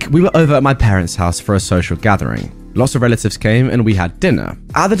 Last week, we were over at my parents' house for a social gathering. Lots of relatives came and we had dinner.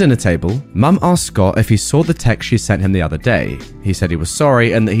 At the dinner table, Mum asked Scott if he saw the text she sent him the other day. He said he was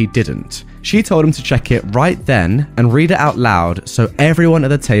sorry and that he didn't. She told him to check it right then and read it out loud so everyone at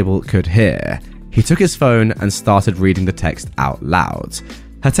the table could hear. He took his phone and started reading the text out loud.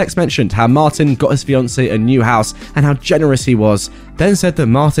 Her text mentioned how Martin got his fiancée a new house and how generous he was, then said that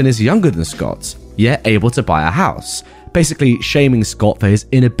Martin is younger than Scott, yet able to buy a house. Basically shaming Scott for his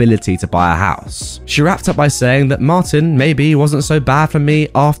inability to buy a house. She wrapped up by saying that Martin maybe wasn't so bad for me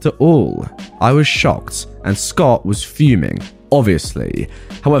after all. I was shocked, and Scott was fuming, obviously.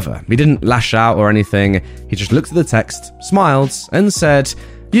 However, he didn't lash out or anything. He just looked at the text, smiled, and said,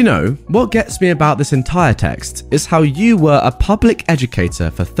 "You know, what gets me about this entire text is how you were a public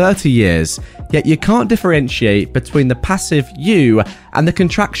educator for 30 years, yet you can't differentiate between the passive you and the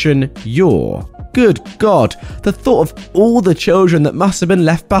contraction your. Good God, the thought of all the children that must have been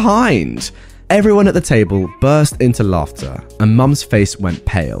left behind." Everyone at the table burst into laughter, and Mum's face went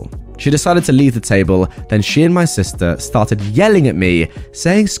pale. She decided to leave the table, then she and my sister started yelling at me,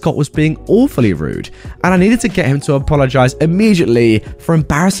 saying Scott was being awfully rude, and I needed to get him to apologise immediately for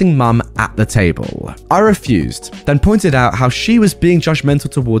embarrassing Mum at the table. I refused, then pointed out how she was being judgmental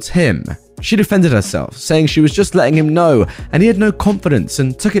towards him. She defended herself, saying she was just letting him know and he had no confidence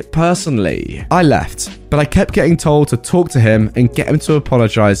and took it personally. I left, but I kept getting told to talk to him and get him to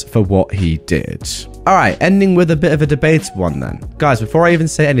apologise for what he did. Alright, ending with a bit of a debate one then. Guys, before I even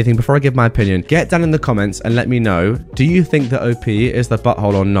say anything, before I give my opinion, get down in the comments and let me know, do you think that OP is the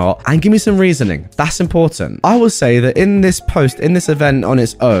butthole or not? And give me some reasoning. That's important. I will say that in this post, in this event on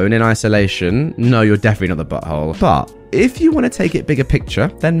its own, in isolation, no, you're definitely not the butthole. But if you want to take it bigger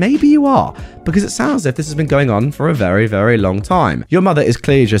picture, then maybe you are, because it sounds as if this has been going on for a very, very long time. Your mother is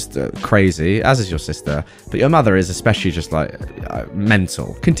clearly just crazy, as is your sister, but your mother is especially just like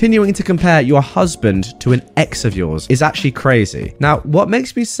mental. Continuing to compare your husband to an ex of yours is actually crazy. Now, what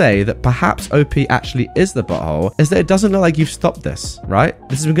makes me say that perhaps OP actually is the butthole is that it doesn't look like you've stopped this, right?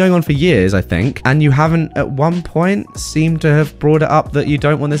 This has been going on for years, I think, and you haven't at one point seemed to have brought it up that you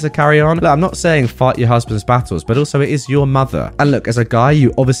don't want this to carry on. Look, I'm not saying fight your husband's battles, but also it is your mother. And look, as a guy,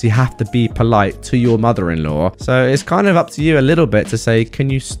 you obviously have to be polite to your mother-in-law. So it's kind of up to you a little bit to say,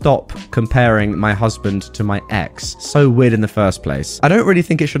 can you stop comparing my husband to my ex? So weird in the first place. I don't really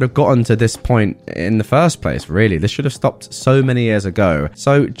think it should have gotten to this point in the first place, really. This should have stopped so many years ago.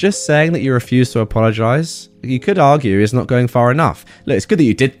 So just saying that you refuse to apologize, you could argue is not going far enough. Look, it's good that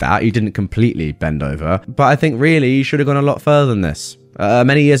you did that. You didn't completely bend over. But I think really you should have gone a lot further than this.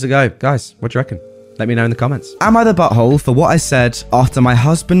 Many years ago. Guys, what do you reckon? Let me know in the comments. Am I the butthole for what I said after my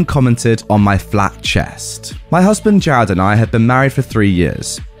husband commented on my flat chest? My husband Jared and I have been married for 3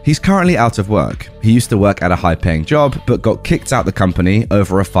 years. He's currently out of work. He used to work at a high-paying job, but got kicked out the company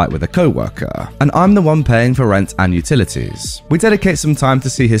over a fight with a co-worker. And I'm the one paying for rent and utilities. We dedicate some time to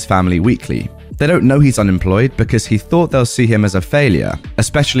see his family weekly. They don't know he's unemployed because he thought they'll see him as a failure,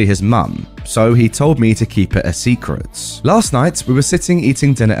 especially his mum. So he told me to keep it a secret. Last night, we were sitting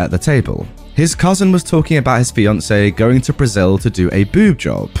eating dinner at the table. His cousin was talking about his fiancée going to Brazil to do a boob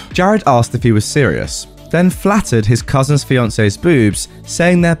job. Jared asked if he was serious, then flattered his cousin's fiancée's boobs,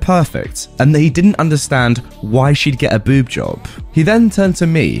 saying they're perfect and that he didn't understand why she'd get a boob job. He then turned to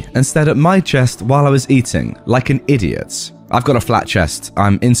me and stared at my chest while I was eating, like an idiot. I've got a flat chest.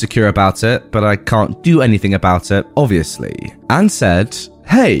 I'm insecure about it, but I can't do anything about it, obviously. And said,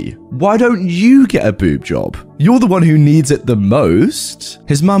 "Hey, why don't you get a boob job? You're the one who needs it the most."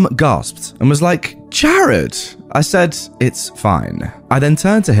 His mum gasped and was like, "Jared." I said, "It's fine." I then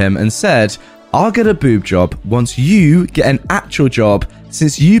turned to him and said, "I'll get a boob job once you get an actual job,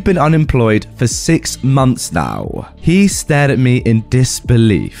 since you've been unemployed for 6 months now." He stared at me in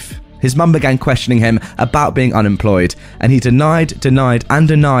disbelief. His mum began questioning him about being unemployed, and he denied,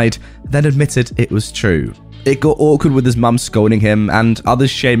 then admitted it was true. It got awkward with his mum scolding him and others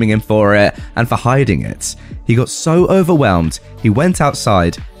shaming him for it and for hiding it. He He got so overwhelmed, he went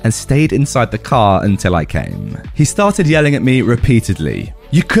outside and stayed inside the car until I came. He started yelling at me repeatedly,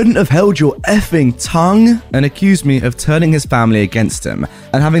 "You couldn't have held your effing tongue," and accused me of turning his family against him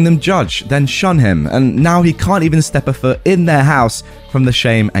and having them judge, then shun him, and now he can't even step a foot in their house from the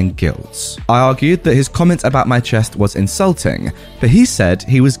shame and guilt. I argued that his comment about my chest was insulting, but he said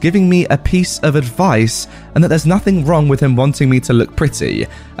he was giving me a piece of advice and that there's nothing wrong with him wanting me to look pretty,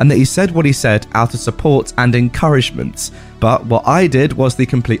 and that he said what he said out of support and encouragement. But what I did was the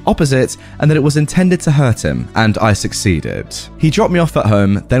complete opposite, and that it was intended to hurt him, and I succeeded. He dropped me off at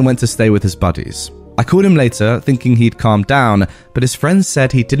home, then went to stay with his buddies. I called him later, thinking he'd calmed down, but his friends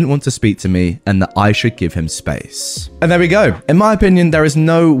said he didn't want to speak to me and that I should give him space. And there we go. In my opinion, there is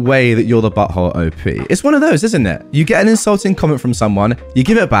no way that you're the butthole OP. It's one of those, isn't it? You get an insulting comment from someone, you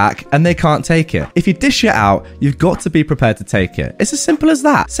give it back, and they can't take it. If you dish it out, you've got to be prepared to take it. It's as simple as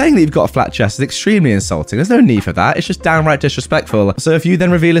that. Saying that you've got a flat chest is extremely insulting. There's no need for that. It's just downright disrespectful. So if you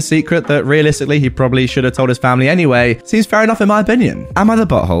then reveal a secret that realistically he probably should have told his family anyway, seems fair enough in my opinion. Am I the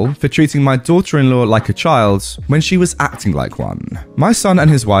butthole for treating my daughter-in-law like a child when she was acting like one? My son and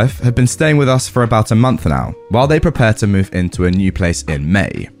his wife have been staying with us for about a month now, while they prepare to move into a new place in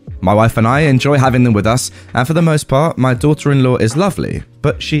May. My wife and I enjoy having them with us, and for the most part, my daughter-in-law is lovely,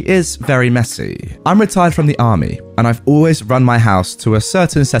 but she is very messy. I'm retired from the army, and I've always run my house to a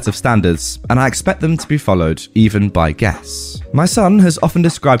certain set of standards, and I expect them to be followed even by guests. My son has often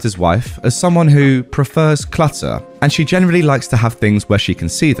described his wife as someone who prefers clutter, and she generally likes to have things where she can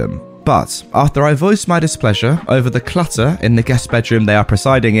see them. But after I voiced my displeasure over the clutter in the guest bedroom they are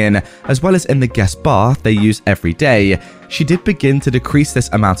presiding in, as well as in the guest bath they use every day, she did begin to decrease this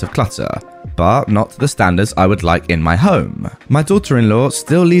amount of clutter, but not to the standards I would like in my home. My daughter-in-law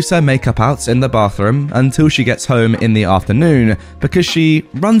still leaves her makeup out in the bathroom until she gets home in the afternoon because she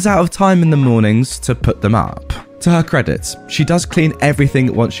runs out of time in the mornings to put them up. To her credit, she does clean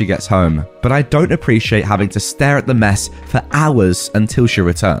everything once she gets home, but I don't appreciate having to stare at the mess for hours until she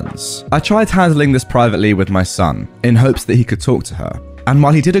returns. I tried handling this privately with my son, in hopes that he could talk to her. And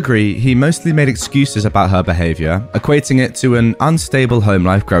while he did agree, he mostly made excuses about her behaviour, equating it to an unstable home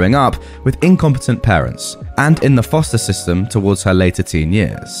life growing up with incompetent parents, and in the foster system towards her later teen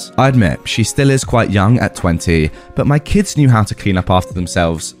years. I admit, she still is quite young at 20, but my kids knew how to clean up after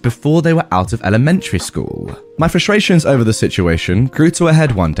themselves before they were out of elementary school. My frustrations over the situation grew to a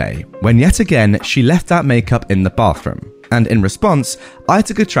head one day, when yet again she left out makeup in the bathroom. And in response, I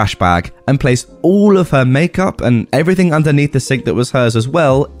took a trash bag and placed all of her makeup and everything underneath the sink that was hers as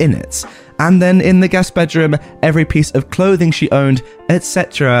well in it. And then in the guest bedroom, every piece of clothing she owned,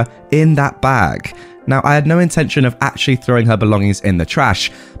 etc. in that bag. Now, I had no intention of actually throwing her belongings in the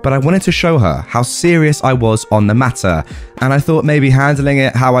trash, but I wanted to show her how serious I was on the matter, and I thought maybe handling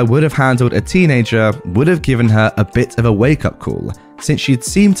it how I would have handled a teenager would have given her a bit of a wake-up call, since she'd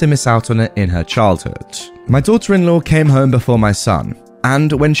seemed to miss out on it in her childhood. My daughter-in-law came home before my son,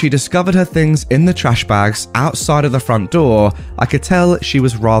 and when she discovered her things in the trash bags outside of the front door, I could tell she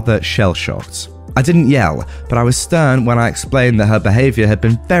was rather shell-shocked. I didn't yell, but I was stern when I explained that her behaviour had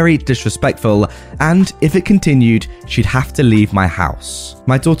been very disrespectful, and if it continued, she'd have to leave my house.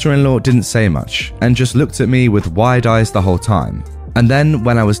 My daughter-in-law didn't say much, and just looked at me with wide eyes the whole time. And then,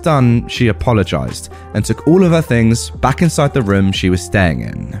 when I was done, she apologised and took all of her things back inside the room she was staying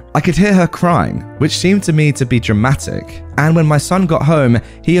in. I could hear her crying, which seemed to me to be dramatic. And when my son got home,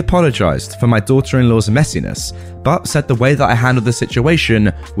 he apologised for my daughter-in-law's messiness, but said the way that I handled the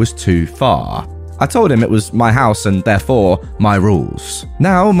situation was too far. I told him it was my house and therefore my rules.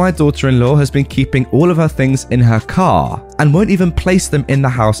 Now my daughter-in-law has been keeping all of her things in her car and won't even place them in the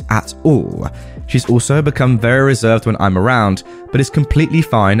house at all. She's also become very reserved when I'm around, but is completely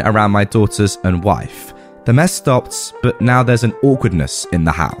fine around my daughters and wife. The mess stopped, but now there's an awkwardness in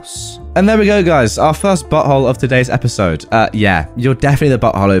the house. And there we go, guys. Our first butthole of today's episode. Yeah, you're definitely the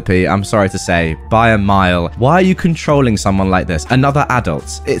butthole OP, I'm sorry to say, by a mile. Why are you controlling someone like this? Another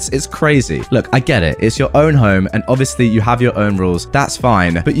adult. It's crazy. Look, I get it. It's your own home, and obviously you have your own rules. That's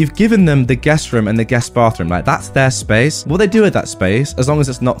fine. But you've given them the guest room and the guest bathroom. Like, that's their space. What they do with that space, as long as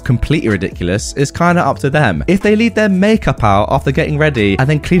it's not completely ridiculous, is kind of up to them. If they leave their makeup out after getting ready and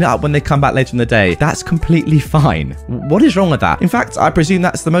then clean it up when they come back later in the day, that's completely fine. What is wrong with that? In fact, I presume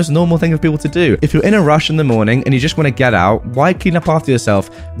that's the most normal thing for people to do. If you're in a rush in the morning and you just want to get out, why clean up after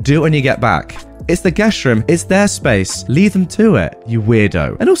yourself? Do it when you get back. It's the guest room. It's their space. Leave them to it, you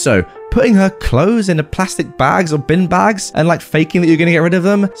weirdo. And also, putting her clothes in plastic bags or bin bags and like faking that you're going to get rid of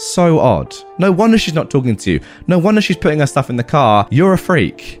them, so odd. No wonder she's not talking to you. No wonder she's putting her stuff in the car. You're a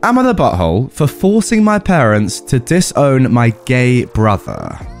freak. Am I the butthole for forcing my parents to disown my gay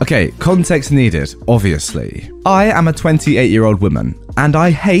brother? Okay, context needed, obviously. I am a 28-year-old woman, and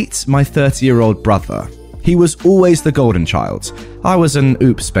I hate my 30-year-old brother. He was always the golden child. I was an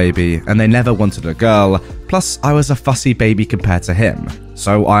oops baby, and they never wanted a girl, plus I was a fussy baby compared to him.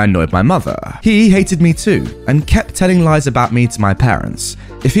 So I annoyed my mother. He hated me too, and kept telling lies about me to my parents.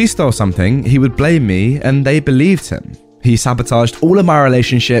 If he stole something, he would blame me, and they believed him. He sabotaged all of my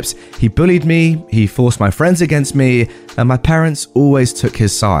relationships, he bullied me, he forced my friends against me, and my parents always took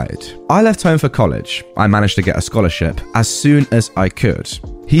his side. I left home for college. I managed to get a scholarship as soon as I could.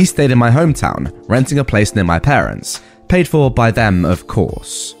 He stayed in my hometown, renting a place near my parents, paid for by them, of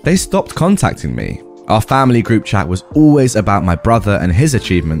course. They stopped contacting me. Our family group chat was always about my brother and his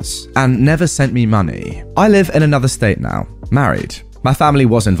achievements, and never sent me money. I live in another state now, married. My family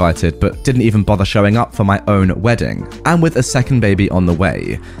was invited, but didn't even bother showing up for my own wedding, and with a second baby on the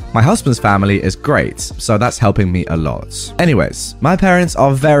way. My husband's family is great, so that's helping me a lot. Anyways, my parents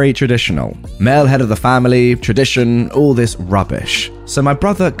are very traditional. Male head of the family, tradition, all this rubbish. So my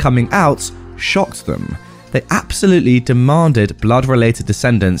brother coming out shocked them. They absolutely demanded blood-related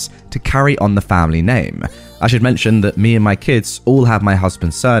descendants to carry on the family name. I should mention that me and my kids all have my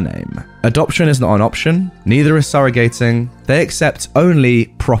husband's surname. Adoption is not an option, neither is surrogating. They accept only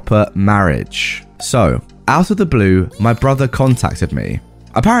proper marriage. So, out of the blue, my brother contacted me.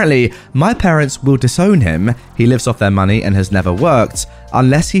 Apparently, my parents will disown him, he lives off their money and has never worked,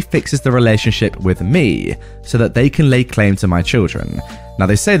 unless he fixes the relationship with me, so that they can lay claim to my children. Now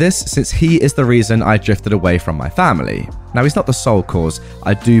they say this since he is the reason I drifted away from my family. Now he's not the sole cause,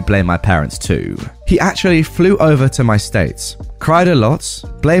 I do blame my parents too. He actually flew over to my state, cried a lot,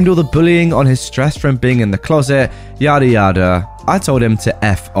 blamed all the bullying on his stress from being in the closet, yada yada. I told him to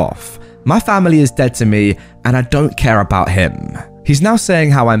F off. My family is dead to me and I don't care about him. He's now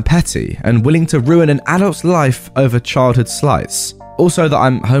saying how I'm petty and willing to ruin an adult's life over childhood slights. Also that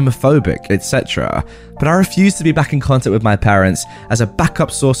I'm homophobic, etc. But I refuse to be back in contact with my parents as a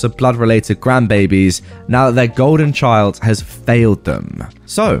backup source of blood-related grandbabies now that their golden child has failed them.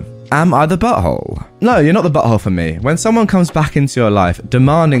 So, am I the butthole? No, you're not the butthole for me. When someone comes back into your life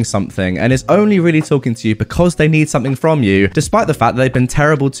demanding something and is only really talking to you because they need something from you, despite the fact that they've been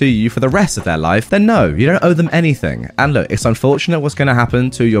terrible to you for the rest of their life, then no, you don't owe them anything. And look, it's unfortunate what's going to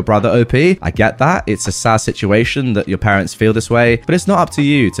happen to your brother OP. I get that. It's a sad situation that your parents feel this way, but it's not up to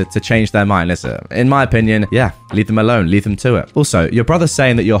you to change their mind, is it? In my opinion, yeah, leave them alone, leave them to it. Also, your brother's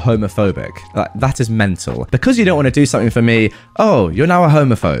saying that you're homophobic. That is mental. Because you don't want to do something for me, oh, you're now a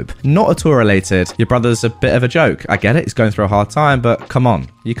homophobe. Not at all related. Your brother's a bit of a joke. I get it, he's going through a hard time, but come on.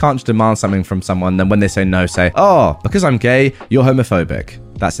 You can't just demand something from someone, then when they say no, say, oh, because I'm gay, you're homophobic.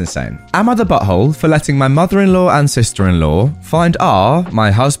 That's insane. Am I the butthole for letting my mother-in-law and sister-in-law find our,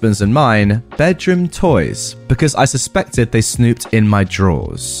 my husband's and mine, bedroom toys because I suspected they snooped in my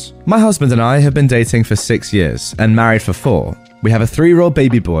drawers? My husband and I have been dating for 6 years and married for 4. We have a 3-year-old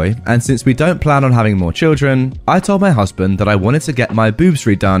baby boy, and since we don't plan on having more children, I told my husband that I wanted to get my boobs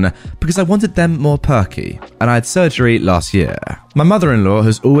redone because I wanted them more perky, and I had surgery last year. My mother-in-law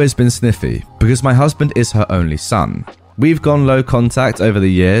has always been sniffy because my husband is her only son. We've gone low contact over the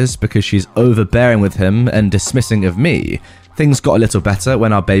years because she's overbearing with him and dismissing of me. Things got a little better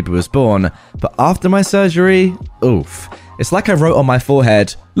when our baby was born, but after my surgery, oof. It's like I wrote on my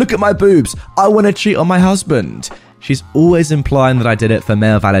forehead, look at my boobs, I want to cheat on my husband. She's always implying that I did it for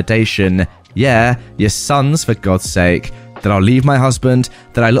male validation. Yeah, your sons, for God's sake. That I'll leave my husband,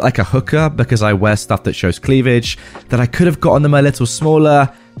 that I look like a hooker because I wear stuff that shows cleavage, that I could have gotten them a little smaller,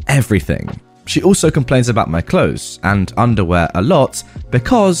 everything. She also complains about my clothes and underwear a lot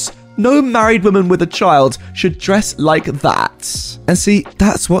because no married woman with a child should dress like that. And see,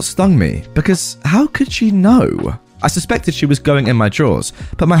 that's what stung me, because how could she know? I suspected she was going in my drawers,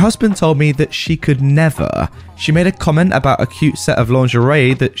 but my husband told me that she could never. She made a comment about a cute set of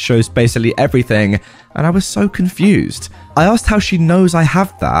lingerie that shows basically everything, and I was so confused. I asked how she knows I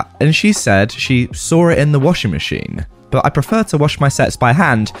have that, and she said she saw it in the washing machine. But I prefer to wash my sets by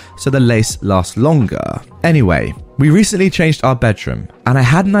hand so the lace lasts longer. Anyway, we recently changed our bedroom, and I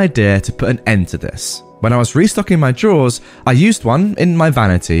had an idea to put an end to this. When I was restocking my drawers, I used one in my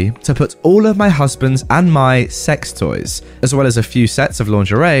vanity to put all of my husband's and my sex toys, as well as a few sets of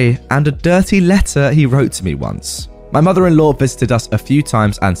lingerie and a dirty letter he wrote to me once. My mother-in-law visited us a few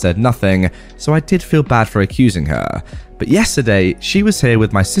times and said nothing, so I did feel bad for accusing her. But yesterday, she was here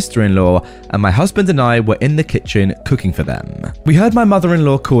with my sister-in-law, and my husband and I were in the kitchen cooking for them. We heard my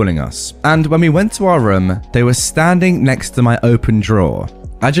mother-in-law calling us, and when we went to our room, they were standing next to my open drawer.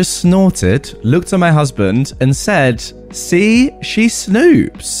 I just snorted, looked at my husband, and said, "See, she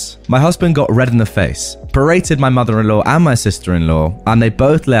snoops." My husband got red in the face, berated my mother-in-law and my sister-in-law, and they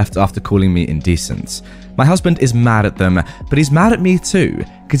both left after calling me indecent. My husband is mad at them, but he's mad at me too,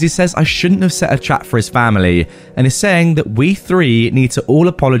 because he says I shouldn't have set a trap for his family, and is saying that we three need to all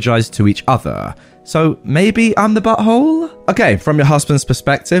apologize to each other. So maybe I'm the butthole? Okay, from your husband's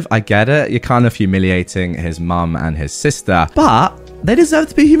perspective, I get it. You're kind of humiliating his mum and his sister, but they deserve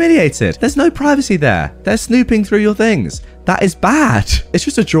to be humiliated. There's no privacy there. They're snooping through your things. That is bad. It's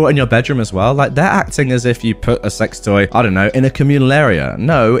just a drawer in your bedroom as well. Like, they're acting as if you put a sex toy, I don't know, in a communal area.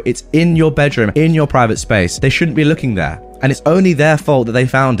 No, it's in your bedroom, in your private space. They shouldn't be looking there. And it's only their fault that they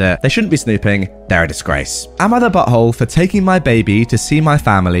found it. They shouldn't be snooping. They're a disgrace. Am I the butthole for taking my baby to see my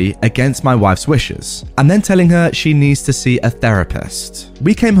family against my wife's wishes, and then telling her she needs to see a therapist?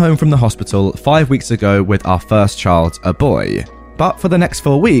 We came home from the hospital 5 weeks ago with our first child, a boy. But for the next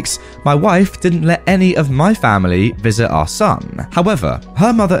 4 weeks, my wife didn't let any of my family visit our son. However,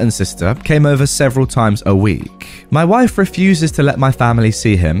 her mother and sister came over several times a week. My wife refuses to let my family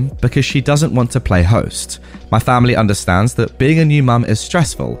see him because she doesn't want to play host. My family understands that being a new mum is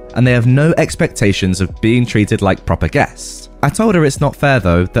stressful, and they have no expectations of being treated like proper guests. I told her it's not fair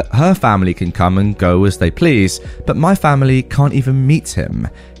though, that her family can come and go as they please, but my family can't even meet him.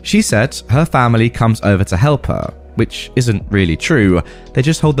 She said her family comes over to help her, which isn't really true. They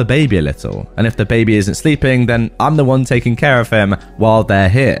just hold the baby a little, and if the baby isn't sleeping, then I'm the one taking care of him while they're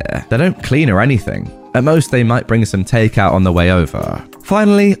here. They don't clean or anything. At most, they might bring some takeout on the way over.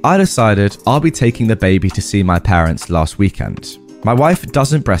 Finally, I decided I'll be taking the baby to see my parents last weekend. My wife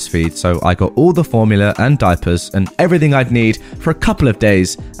doesn't breastfeed, so I got all the formula and diapers and everything I'd need for a couple of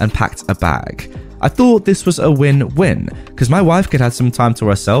days and packed a bag. I thought this was a win-win, because my wife could have some time to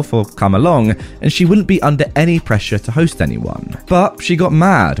herself or come along, and she wouldn't be under any pressure to host anyone. But she got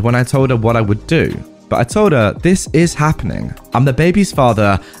mad when I told her what I would do. But I told her this is happening. I'm the baby's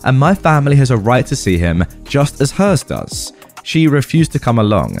father, and my family has a right to see him, just as hers does. She refused to come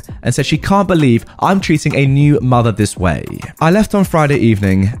along and said she can't believe I'm treating a new mother this way. I left on Friday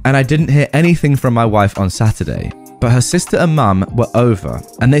evening, and I didn't hear anything from my wife on Saturday. But her sister and mum were over,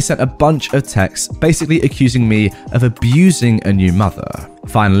 and they sent a bunch of texts basically accusing me of abusing a new mother.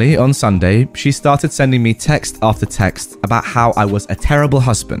 Finally, on Sunday, she started sending me text after text about how I was a terrible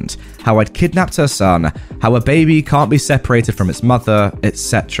husband, how I'd kidnapped her son, how a baby can't be separated from its mother,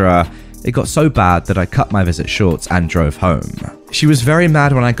 etc. It got so bad that I cut my visit short and drove home. She was very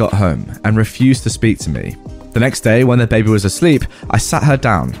mad when I got home and refused to speak to me. The next day, when the baby was asleep, I sat her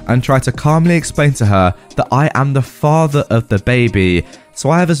down and tried to calmly explain to her that I am the father of the baby, so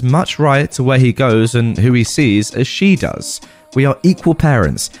I have as much right to where he goes and who he sees as she does. We are equal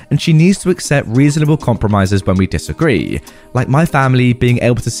parents, and she needs to accept reasonable compromises when we disagree, like my family being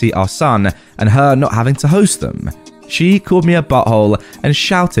able to see our son and her not having to host them. She called me a butthole and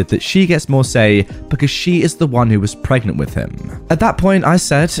shouted that she gets more say because she is the one who was pregnant with him. At that point, I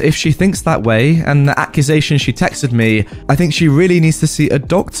said if she thinks that way and the accusation she texted me, I think she really needs to see a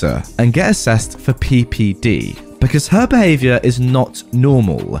doctor and get assessed for PPD, because her behavior is not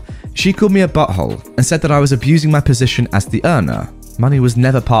normal. She called me a butthole and said that I was abusing my position as the earner. Money was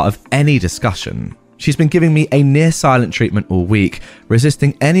never part of any discussion. She's been giving me a near-silent treatment all week,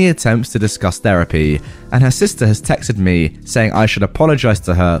 resisting any attempts to discuss therapy, and her sister has texted me saying I should apologize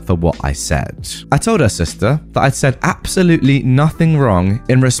to her for what I said. I told her sister that I'd said absolutely nothing wrong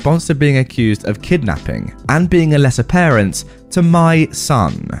in response to being accused of kidnapping and being a lesser parent to my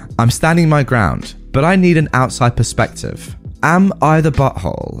son. I'm standing my ground, but I need an outside perspective. Am I the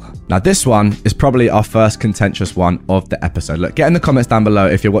butthole? Now this one is probably our first contentious one of the episode. Look, get in the comments down below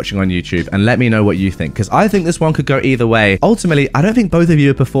if you're watching on YouTube and let me know what you think, because I think this one could go either way. Ultimately, I don't think both of you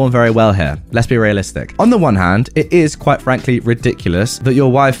have performed very well here. Let's be realistic. On the one hand, it is quite frankly ridiculous that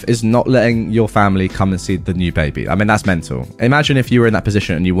your wife is not letting your family come and see the new baby. I mean, that's mental. Imagine if you were in that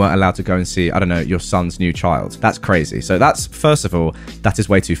position and you weren't allowed to go and see, I don't know, your son's new child. That's crazy. So that's, first of all, that is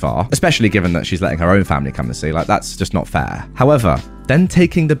way too far, especially given that she's letting her own family come and see. Like, that's just not fair. However, then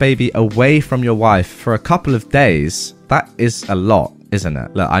taking the baby away from your wife for a couple of days, that is a lot. isn't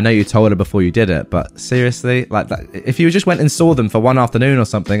it? Look, I know you told her before you did it, but seriously, like that, if you just went and saw them for one afternoon or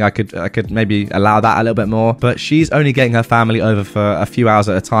something, I could maybe allow that a little bit more. But she's only getting her family over for a few hours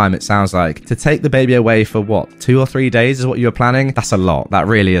at a time, it sounds like. To take the baby away for what, 2 or 3 days is what you were planning? That's a lot. That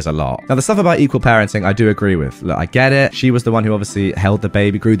really is a lot. Now, the stuff about equal parenting, I do agree with. Look, I get it. She was the one who obviously held the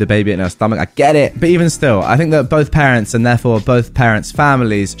baby, grew the baby in her stomach. I get it. But even still, I think that both parents, and therefore both parents'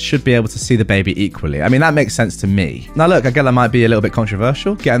 families, should be able to see the baby equally. I mean, that makes sense to me. Now, look, I get that might be a little bit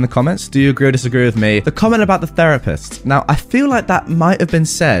controversial. Get in the comments. Do you agree or disagree with me? The comment about the therapist. Now, I feel like that might have been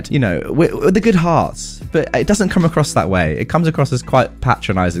said, you know, with a good heart, but it doesn't come across that way. It comes across as quite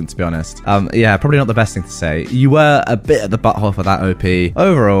patronizing, to be honest. Yeah, probably not the best thing to say. You were a bit at the butthole for that, OP.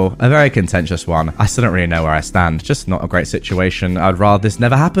 Overall, a very contentious one. I still don't really know where I stand. Just not a great situation. I'd rather this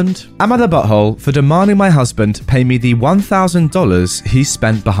never happened. Am I the butthole for demanding my husband pay me the $1,000 he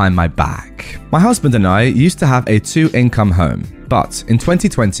spent behind my back? My husband and I used to have a 2-income home, but in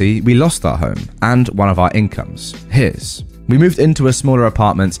 2020, we lost our home and one of our incomes, his. We moved into a smaller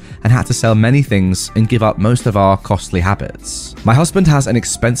apartment and had to sell many things and give up most of our costly habits. My husband has an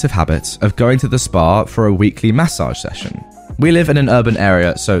expensive habit of going to the spa for a weekly massage session. We live in an urban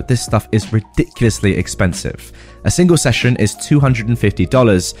area, so this stuff is ridiculously expensive. A single session is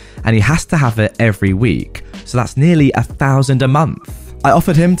 $250, and he has to have it every week, so that's nearly $1,000 a month. I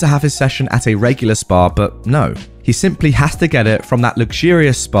offered him to have his session at a regular spa, but no. He simply has to get it from that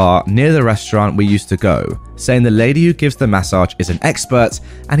luxurious spa near the restaurant we used to go, saying the lady who gives the massage is an expert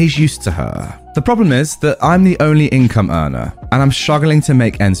and he's used to her. The problem is that I'm the only income earner, and I'm struggling to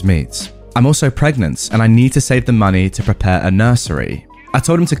make ends meet. I'm also pregnant and I need to save the money to prepare a nursery. I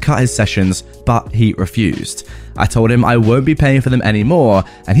told him to cut his sessions, but he refused. I told him I won't be paying for them anymore,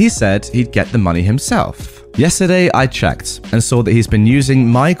 and he said he'd get the money himself. Yesterday, I checked and saw that he's been using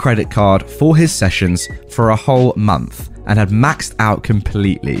my credit card for his sessions for a whole month and had maxed out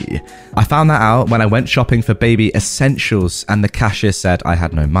completely. I found that out when I went shopping for baby essentials and the cashier said I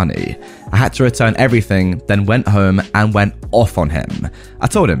had no money. I had to return everything, then went home and went off on him. I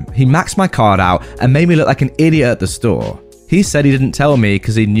told him he maxed my card out and made me look like an idiot at the store. He said he didn't tell me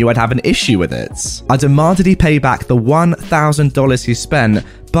because he knew I'd have an issue with it. I demanded he pay back the $1,000 he spent,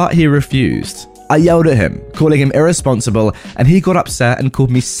 but he refused. I yelled at him, calling him irresponsible, and he got upset and called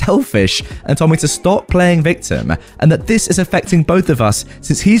me selfish and told me to stop playing victim and that this is affecting both of us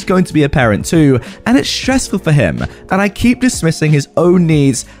since he's going to be a parent too, and it's stressful for him, and I keep dismissing his own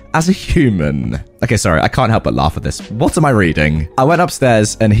needs as a human. Okay, sorry, I can't help but laugh at this. What am I reading? I went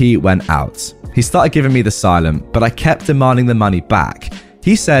upstairs and he went out. He started giving me the silent, but I kept demanding the money back.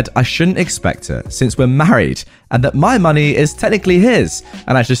 He said I shouldn't expect it since we're married and that my money is technically his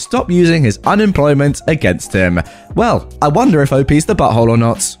and I should stop using his unemployment against him. Well, I wonder if OP's the butthole or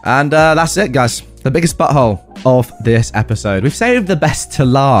not. And that's it, guys. The biggest butthole of this episode. We've saved the best to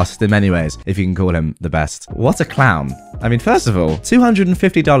last in many ways, if you can call him the best. What a clown. I mean, first of all,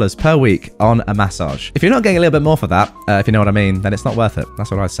 $250 per week on a massage. If you're not getting a little bit more for that, if you know what I mean, then it's not worth it. That's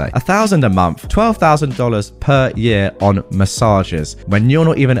what I'd say. $1,000 a month, $12,000 per year on massages when you're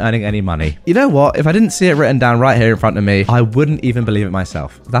not even earning any money. You know what? If I didn't see it written down right here in front of me, I wouldn't even believe it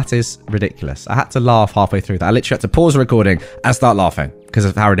myself. That is ridiculous. I had to laugh halfway through that. I literally had to pause the recording and start laughing because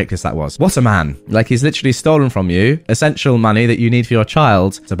of how ridiculous that was. What a man. Like, he's literally stolen from you essential money that you need for your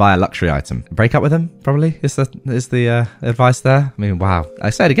child to buy a luxury item. Break up with him, probably, is the advice there. I mean, wow. I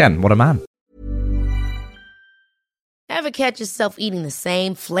say it again, what a man. Ever catch yourself eating the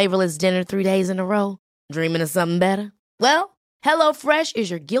same flavorless dinner 3 days in a row? Dreaming of something better? Well, HelloFresh is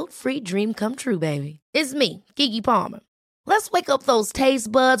your guilt-free dream come true, baby. It's me, Keke Palmer. Let's wake up those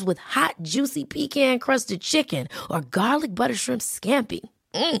taste buds with hot, juicy pecan-crusted chicken or garlic butter shrimp scampi.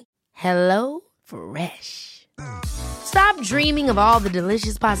 Hello Fresh. Stop dreaming of all the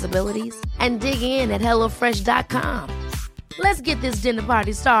delicious possibilities and dig in at HelloFresh.com. Let's get this dinner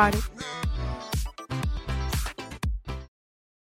party started.